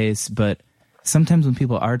similar tastes, but sometimes when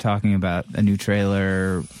people are talking about a new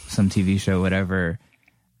trailer, some TV show, whatever,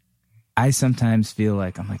 I sometimes feel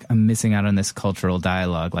like I'm missing out on this cultural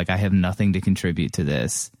dialogue. Like I have nothing to contribute to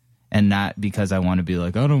this, and not because I want to be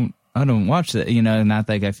like, I don't watch that, you know, not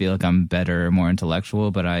like I feel like I'm better or more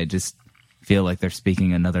intellectual, but I just feel like they're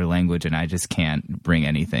speaking another language and I just can't bring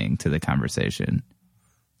anything to the conversation.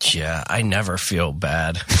 Yeah, I never feel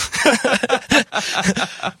bad.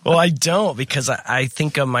 Well, I don't, because I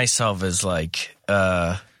think of myself as like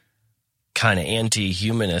kind of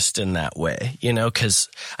anti-humanist in that way, you know, because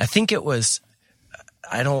I think it was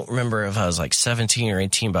I don't remember if I was like 17 or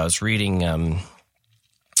 18, but I was reading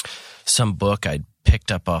some book I'd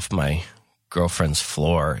picked up off my girlfriend's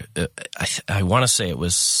floor. I want to say it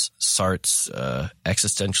was Sartre's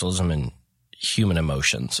Existentialism and Human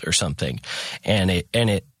Emotions or something. And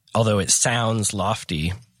it, although it sounds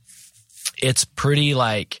lofty, it's pretty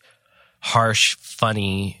like harsh,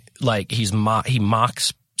 funny, like he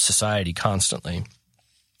mocks society constantly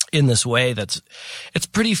in this way it's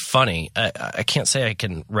pretty funny. I can't say I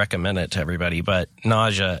can recommend it to everybody, but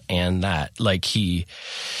Nausea and that, like he's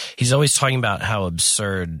always talking about how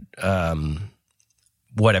absurd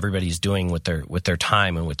what everybody's doing with their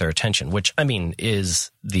time and with their attention, which I mean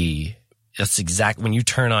that's exact when you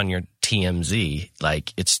turn on your TMZ,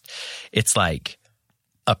 like it's like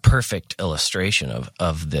a perfect illustration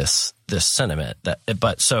of this sentiment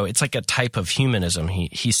but so it's like a type of humanism.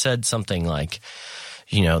 He said something like,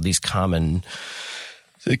 you know, the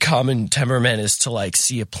common temperament is to like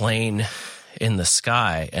see a plane in the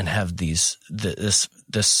sky and have this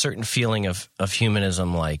certain feeling of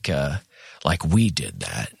humanism, like we did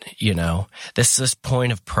that, you know, this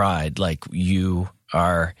point of pride, like you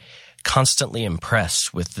are constantly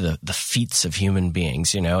impressed with the feats of human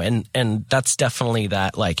beings, you know, and that's definitely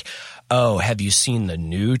that, like, oh, have you seen the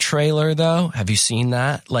new trailer though? Have you seen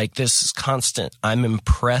that? Like this is constant, I'm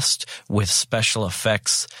impressed with special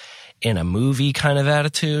effects in a movie kind of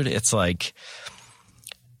attitude. It's like,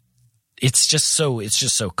 it's just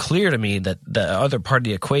so clear to me that the other part of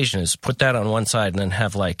the equation is put that on one side and then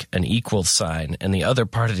have like an equal sign. And the other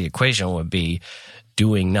part of the equation would be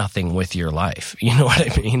doing nothing with your life. You know what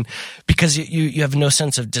I mean? Because you have no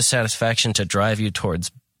sense of dissatisfaction to drive you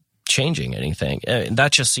towards changing anything.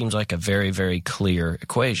 That just seems like a very, very clear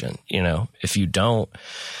equation. You know, if you don't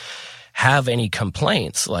have any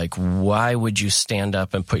complaints, like why would you stand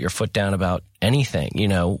up and put your foot down about anything? You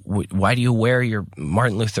know, why do you wear your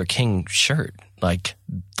Martin Luther King shirt? Like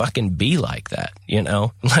fucking be like that, you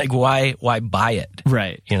know? Like why buy it?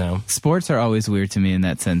 Right. You know? Sports are always weird to me in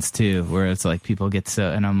that sense too, where it's like people get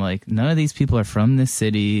so, and I'm like, none of these people are from this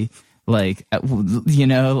city. Like, you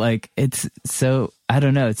know, like it's so, I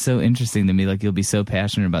don't know. It's so interesting to me. Like you'll be so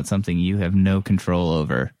passionate about something you have no control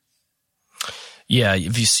over. Yeah.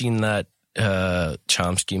 Have you seen that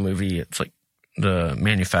Chomsky movie? It's like the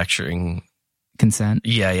Manufacturing Consent?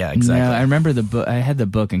 Yeah, exactly. No, I remember the book. I had the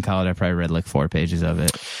book in college. I probably read like 4 pages of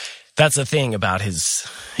it. That's the thing about his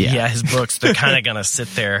books. They're kind of going to sit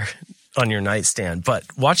there on your nightstand. But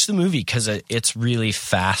watch the movie because it's really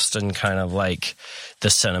fast and kind of like the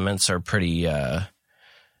sentiments are pretty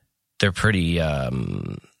they're pretty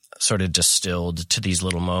sort of distilled to these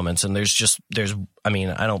little moments. And I mean,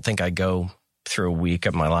 I don't think I go through a week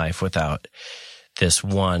of my life without this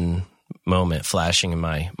one moment flashing in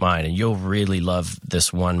my mind. And you'll really love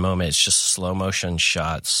this one moment. It's just slow motion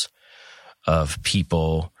shots of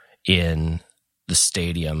people in the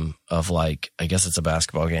stadium of like, I guess it's a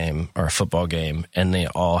basketball game or a football game. And they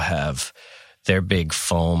all have their big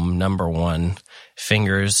foam #1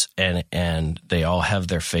 fingers and they all have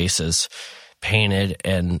their faces painted.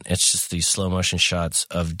 And it's just these slow motion shots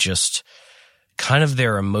of just kind of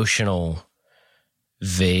their emotional,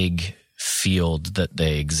 vague field that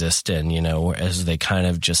they exist in, you know, as they kind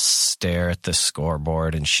of just stare at the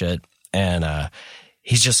scoreboard and shit. And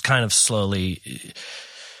he's just kind of slowly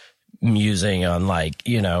musing on like,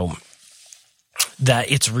 you know,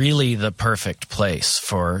 that it's really the perfect place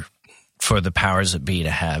for the powers that be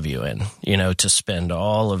to have you in, you know, to spend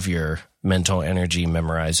all of your mental energy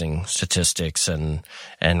memorizing statistics and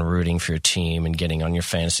rooting for your team and getting on your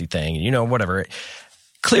fantasy thing, you know, whatever.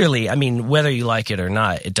 Clearly, I mean, whether you like it or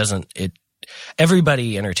not,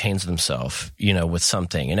 everybody entertains themselves, you know, with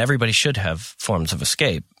something, and everybody should have forms of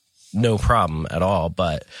escape. No problem at all.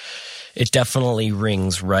 But it definitely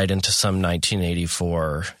rings right into some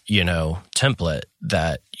 1984, you know, template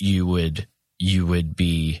that you would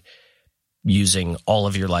be using all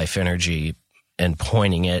of your life energy and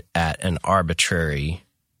pointing it at an arbitrary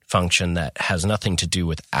function that has nothing to do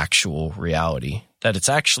with actual reality. That it's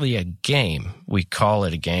actually a game. We call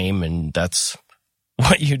it a game, and that's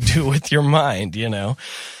what you do with your mind, you know.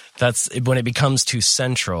 That's when it becomes too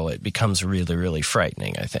central, it becomes really, really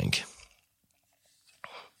frightening, I think.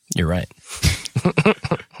 You're right.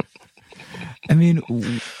 I mean,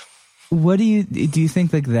 what do you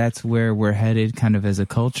think like that's where we're headed kind of as a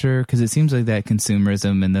culture? Because it seems like that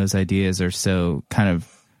consumerism and those ideas are so kind of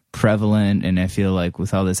prevalent, and I feel like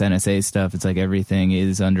with all this NSA stuff, it's like everything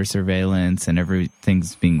is under surveillance and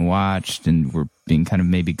everything's being watched, and we're being kind of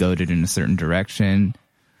maybe goaded in a certain direction.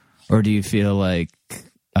 Or do you feel like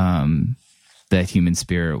that human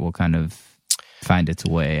spirit will kind of find its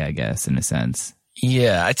way, I guess, in a sense?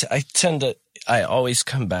 Yeah, I always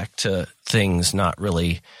come back to things not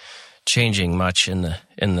really changing much in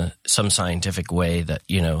some scientific way, that,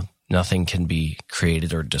 you know, nothing can be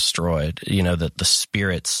created or destroyed. You know, that the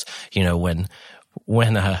spirits, you know, when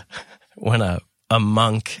a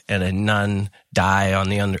monk and a nun die on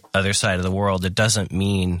the other side of the world, it doesn't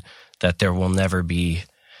mean that there will never be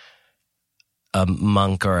a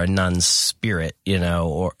monk or a nun's spirit, you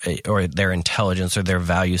know, or their intelligence or their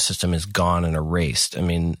value system is gone and erased. I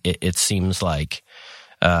mean, it seems like,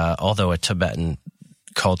 although a Tibetan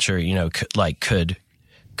culture, you know, could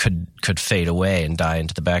fade away and die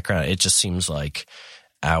into the background, it just seems like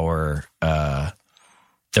the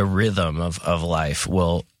rhythm of life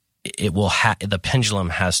the pendulum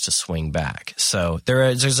has to swing back. So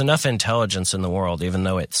there's enough intelligence in the world, even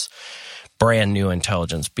though it's brand new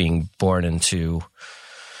intelligence being born into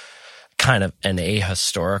kind of an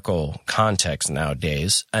ahistorical context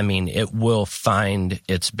nowadays. I mean, it will find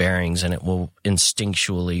its bearings and it will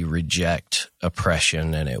instinctually reject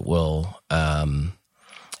oppression, and it will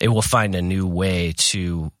find a new way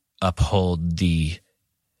to uphold the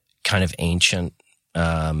kind of ancient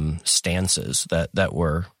stances that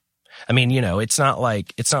were. I mean, you know, it's not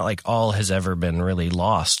like all has ever been really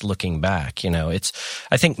lost looking back. You know,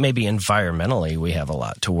 I think maybe environmentally we have a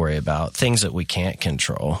lot to worry about, things that we can't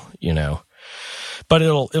control, you know, but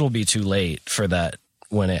it'll be too late for that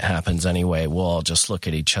when it happens anyway. We'll all just look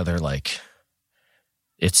at each other like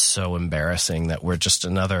it's so embarrassing that we're just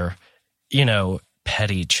another, you know,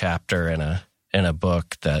 petty chapter in a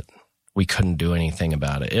book that we couldn't do anything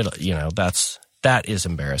about it. You know, that is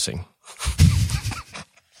embarrassing.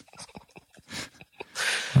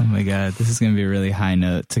 Oh my God, this is going to be a really high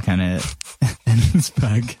note to kind of end this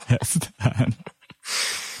podcast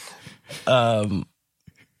on.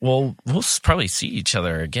 Well, we'll probably see each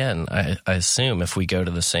other again. I assume if we go to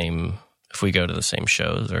the same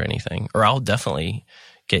shows or anything, or I'll definitely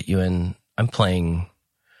get you in. I'm playing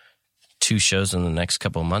 2 shows in the next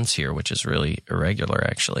couple of months here, which is really irregular,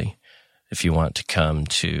 actually. If you want to come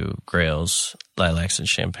to Grails, Lilacs and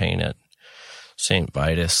Champagne at St.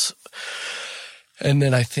 Vitus. And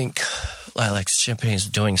then I think Lilacs Champagne is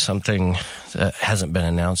doing something that hasn't been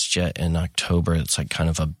announced yet in October. It's like kind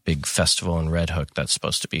of a big festival in Red Hook that's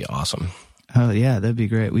supposed to be awesome. Oh, yeah, that'd be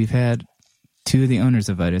great. We've had 2 of the owners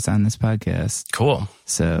of Vitus on this podcast. Cool.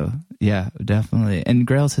 So, yeah, definitely. And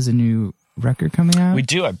Grails has a new record coming out? We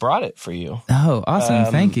do. I brought it for you. Oh, awesome.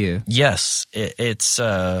 Thank you. Yes. It's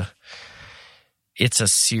a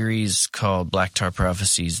series called Black Tar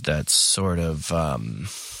Prophecies that's sort of...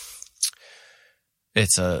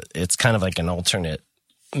 It's kind of like an alternate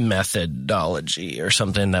methodology or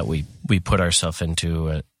something that we put ourselves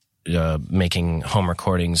into, making home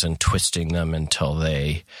recordings and twisting them until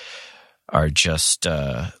they are just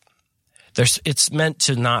it's meant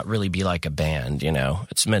to not really be like a band, you know.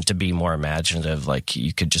 It's meant to be more imaginative, like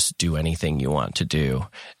you could just do anything you want to do,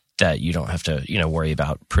 that you don't have to, you know, worry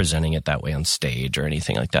about presenting it that way on stage or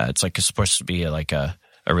anything like that. It's supposed to be like a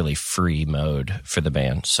really free mode for the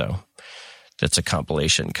band. So that's a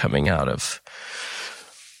compilation coming out of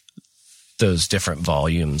those different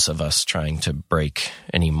volumes of us trying to break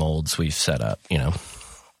any molds we've set up, you know,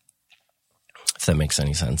 if that makes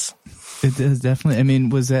any sense. It does, definitely. I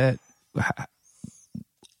mean,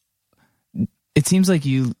 it seems like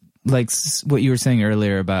you, like what you were saying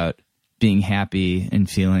earlier about being happy and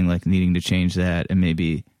feeling like needing to change that, and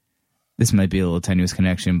maybe this might be a little tenuous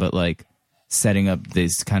connection, but like setting up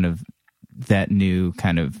this kind of, that new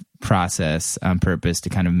kind of process on purpose to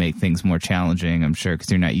kind of make things more challenging, I'm sure,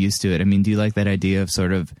 because you're not used to it. I mean, do you like that idea of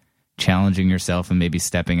sort of challenging yourself and maybe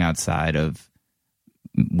stepping outside of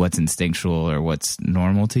what's instinctual or what's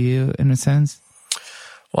normal to you in a sense?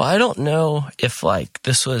 Well, I don't know if like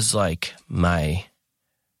this was like my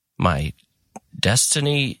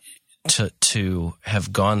destiny to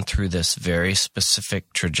have gone through this very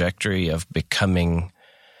specific trajectory of becoming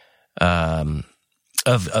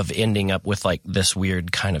of ending up with like this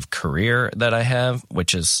weird kind of career that I have,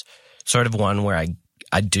 which is sort of one where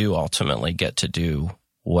I do ultimately get to do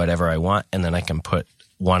whatever I want, and then I can put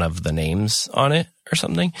one of the names on it or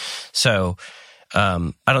something. So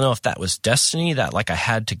I don't know if that was destiny, that like I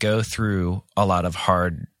had to go through a lot of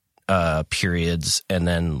hard periods and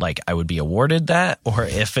then like I would be awarded that, or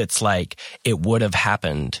if it's like it would have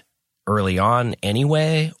happened early on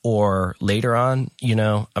anyway or later on, you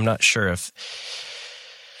know. I'm not sure if...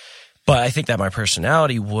 But I think that my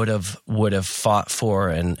personality would have fought for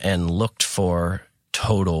and looked for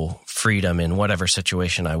total freedom in whatever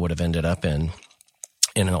situation I would have ended up in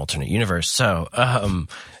an alternate universe. So,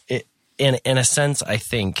 in a sense, I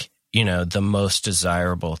think, you know, the most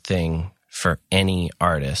desirable thing for any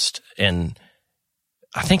artist, and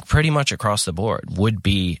I think pretty much across the board, would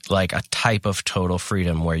be like a type of total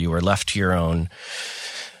freedom where you were left to your own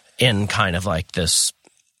in kind of like this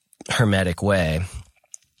hermetic way,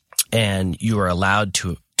 and you are allowed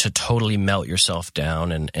to totally melt yourself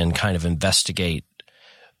down and kind of investigate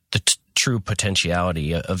the true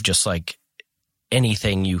potentiality of just like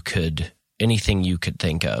anything you could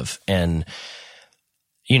think of. And,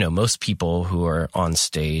 you know, most people who are on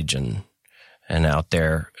stage and out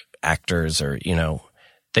there, actors, or, you know,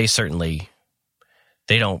 they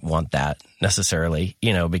don't want that necessarily,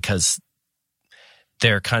 you know, because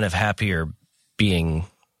they're kind of happier being,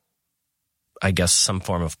 I guess, some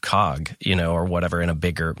form of cog, you know, or whatever in a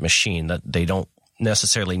bigger machine, that they don't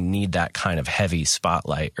necessarily need that kind of heavy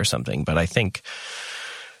spotlight or something. But I think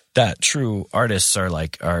that true artists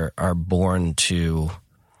are born to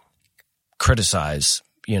criticize,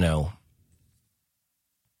 you know,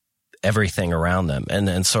 everything around them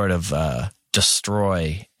and sort of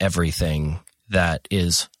destroy everything that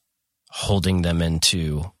is holding them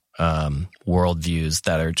into worldviews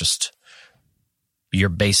that are just your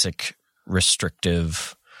basic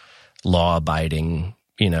restrictive, law-abiding,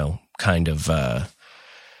 you know, kind of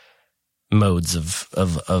modes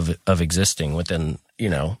of existing within, you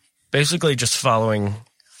know, basically just following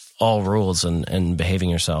all rules and behaving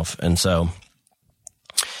yourself. And so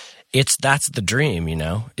that's the dream, you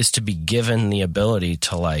know, is to be given the ability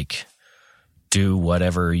to like do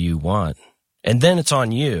whatever you want. And then it's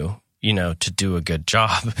on you, you know, to do a good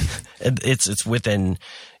job. It's within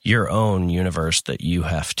your own universe that you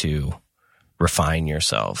have to refine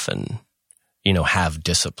yourself and, you know, have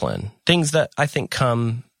discipline. Things that I think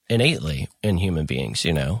come innately in human beings,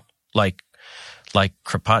 you know, like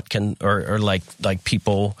Kropotkin or like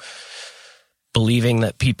people believing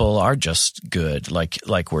that people are just good,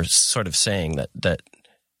 like we're sort of saying that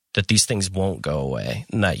these things won't go away,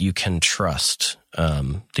 and that you can trust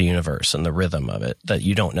the universe and the rhythm of it, that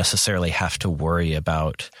you don't necessarily have to worry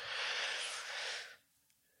about,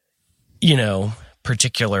 you know,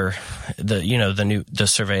 the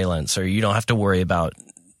surveillance, or you don't have to worry about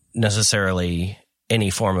necessarily any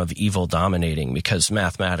form of evil dominating, because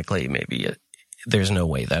mathematically maybe there's no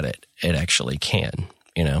way that it actually can,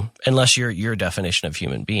 you know, unless your definition of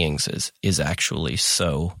human beings is actually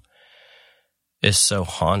so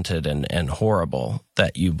haunted and horrible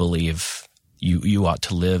that you believe you ought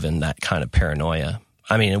to live in that kind of paranoia.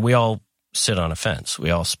 I mean, we all sit on a fence.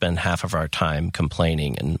 We all spend half of our time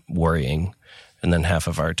complaining and worrying, and then half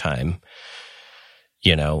of our time,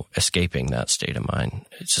 you know, escaping that state of mind.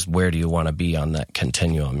 It's just, where do you want to be on that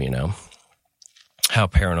continuum, you know? How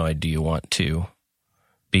paranoid do you want to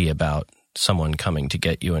be about someone coming to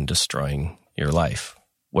get you and destroying your life?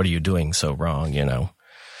 What are you doing so wrong, you know?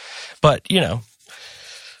 But, you know,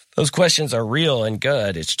 those questions are real and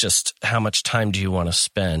good. It's just, how much time do you want to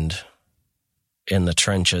spend in the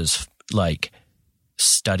trenches, like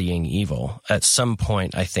studying evil? At some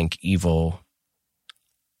point, I think evil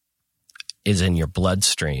is in your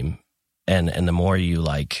bloodstream, and the more you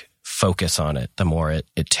like focus on it, the more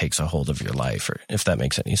it takes a hold of your life, or if that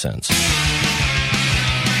makes any sense.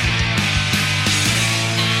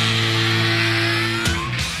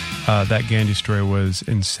 That Gandhi story was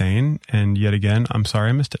insane, and yet again, I'm sorry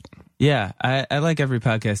I missed it. Yeah, I like every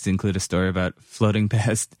podcast to include a story about floating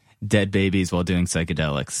past dead babies while doing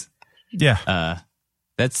psychedelics. Yeah.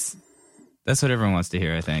 That's what everyone wants to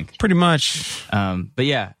hear, I think. Pretty much. But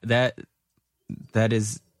yeah, that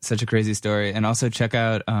is such a crazy story. And also check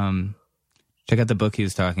out the book he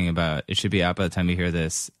was talking about. It should be out by the time you hear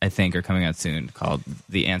this, I think, or coming out soon, called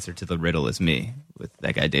The Answer to the Riddle Is Me, with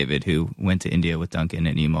that guy David, who went to India with Duncan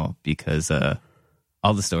and Emil, because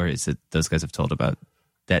all the stories that those guys have told about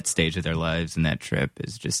that stage of their lives and that trip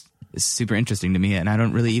is super interesting to me, and I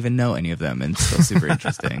don't really even know any of them, and it's still super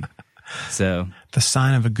interesting. So the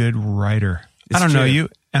sign of a good writer. I don't know you,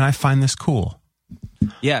 and I find this cool.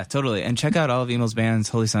 Yeah, totally. And check out all of Emil's bands.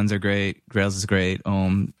 Holy Sons are great. Grails is great.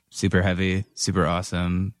 Ohm, super heavy, super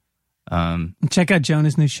awesome. Check out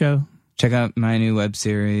Jonah's new show. Check out my new web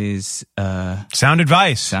series. Sound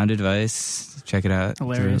Advice. Sound Advice. Check it out.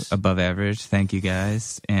 Hilarious. Above Average. Thank you,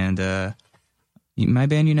 guys. And my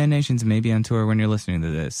band, United Nations, may be on tour when you're listening to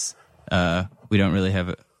this. We don't really have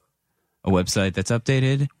a website that's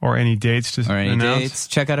updated. Or any dates to announce.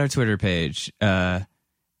 Check out our Twitter page. I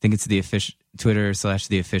think it's the official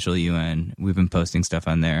Twitter/the official UN. We've been posting stuff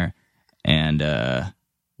on there. And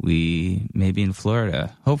we may be in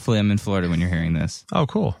Florida. Hopefully I'm in Florida when you're hearing this. Oh,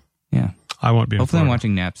 cool. Yeah. I won't be in Hopefully Florida. I'm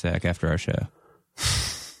watching Knapsack after our show.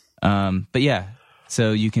 But yeah,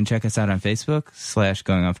 so you can check us out on Facebook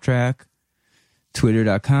 /Going Off Track.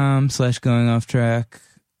 Twitter.com/goingofftrack.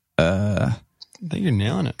 I think you're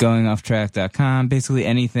nailing it. Goingofftrack.com. Basically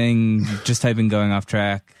anything, just type in Going Off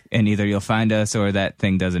Track, and either you'll find us or that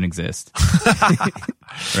thing doesn't exist.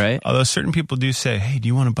 Right? Although certain people do say, hey, do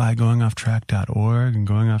you want to buy goingofftrack.org and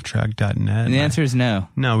goingofftrack.net? And the answer is no.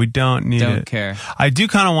 No, we don't need it. Don't care. I do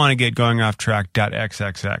kind of want to get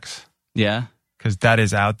goingofftrack.xxx. Yeah? Because that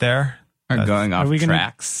is out there. Or Going Off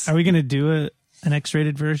Tracks. Are we going to do an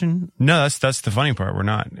X-rated version? No, that's the funny part. We're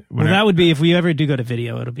not. Well, that would be, if we ever do go to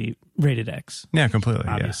video, it'll be rated X. Yeah, completely.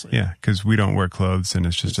 Obviously. Yeah, because we don't wear clothes, and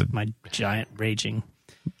it's just my giant raging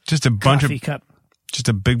just a bunch coffee of cup. Just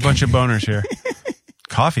a big bunch of boners here.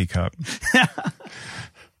 Coffee cup.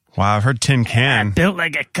 Wow, I've heard tin can. Built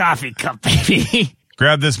like a coffee cup, baby.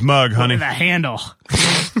 Grab this mug, honey. With a handle.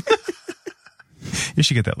 You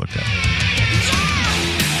should get that looked at.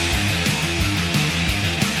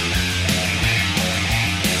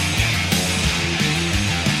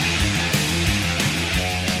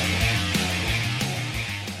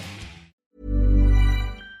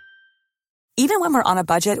 Even when we're on a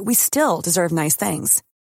budget, we still deserve nice things.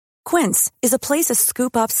 Quince is a place to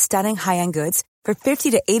scoop up stunning high-end goods for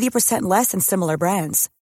 50 to 80% less than similar brands.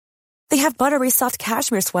 They have buttery soft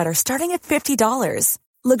cashmere sweaters starting at $50,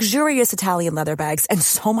 luxurious Italian leather bags, and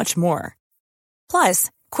so much more.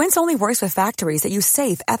 Plus, Quince only works with factories that use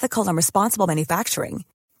safe, ethical, and responsible manufacturing.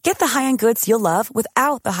 Get the high-end goods you'll love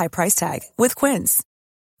without the high price tag with Quince.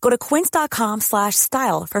 Go to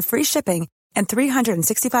quince.com/style for free shipping and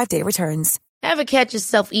 365-day returns. Ever catch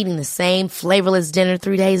yourself eating the same flavorless dinner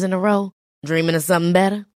 3 days in a row? Dreaming of something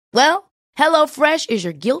better? Well, HelloFresh is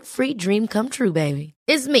your guilt-free dream come true, baby.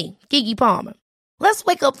 It's me, Keke Palmer. Let's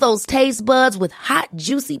wake up those taste buds with hot,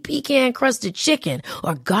 juicy pecan-crusted chicken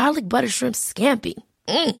or garlic butter shrimp scampi.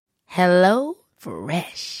 Hello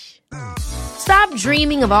Fresh. Stop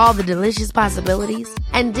dreaming of all the delicious possibilities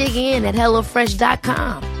and dig in at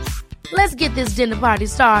HelloFresh.com. Let's get this dinner party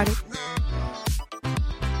started.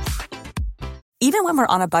 Even when we're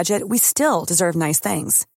on a budget, we still deserve nice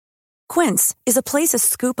things. Quince is a place to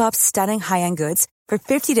scoop up stunning high-end goods for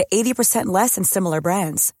 50 to 80% less than similar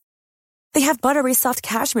brands. They have buttery soft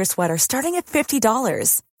cashmere sweaters starting at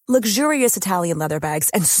 $50, luxurious Italian leather bags,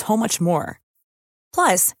 and so much more.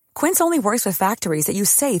 Plus, Quince only works with factories that use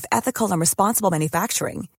safe, ethical, and responsible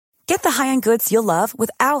manufacturing. Get the high-end goods you'll love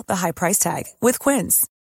without the high price tag with Quince.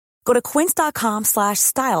 Go to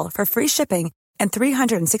quince.com/style for free shipping and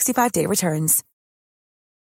 365-day returns.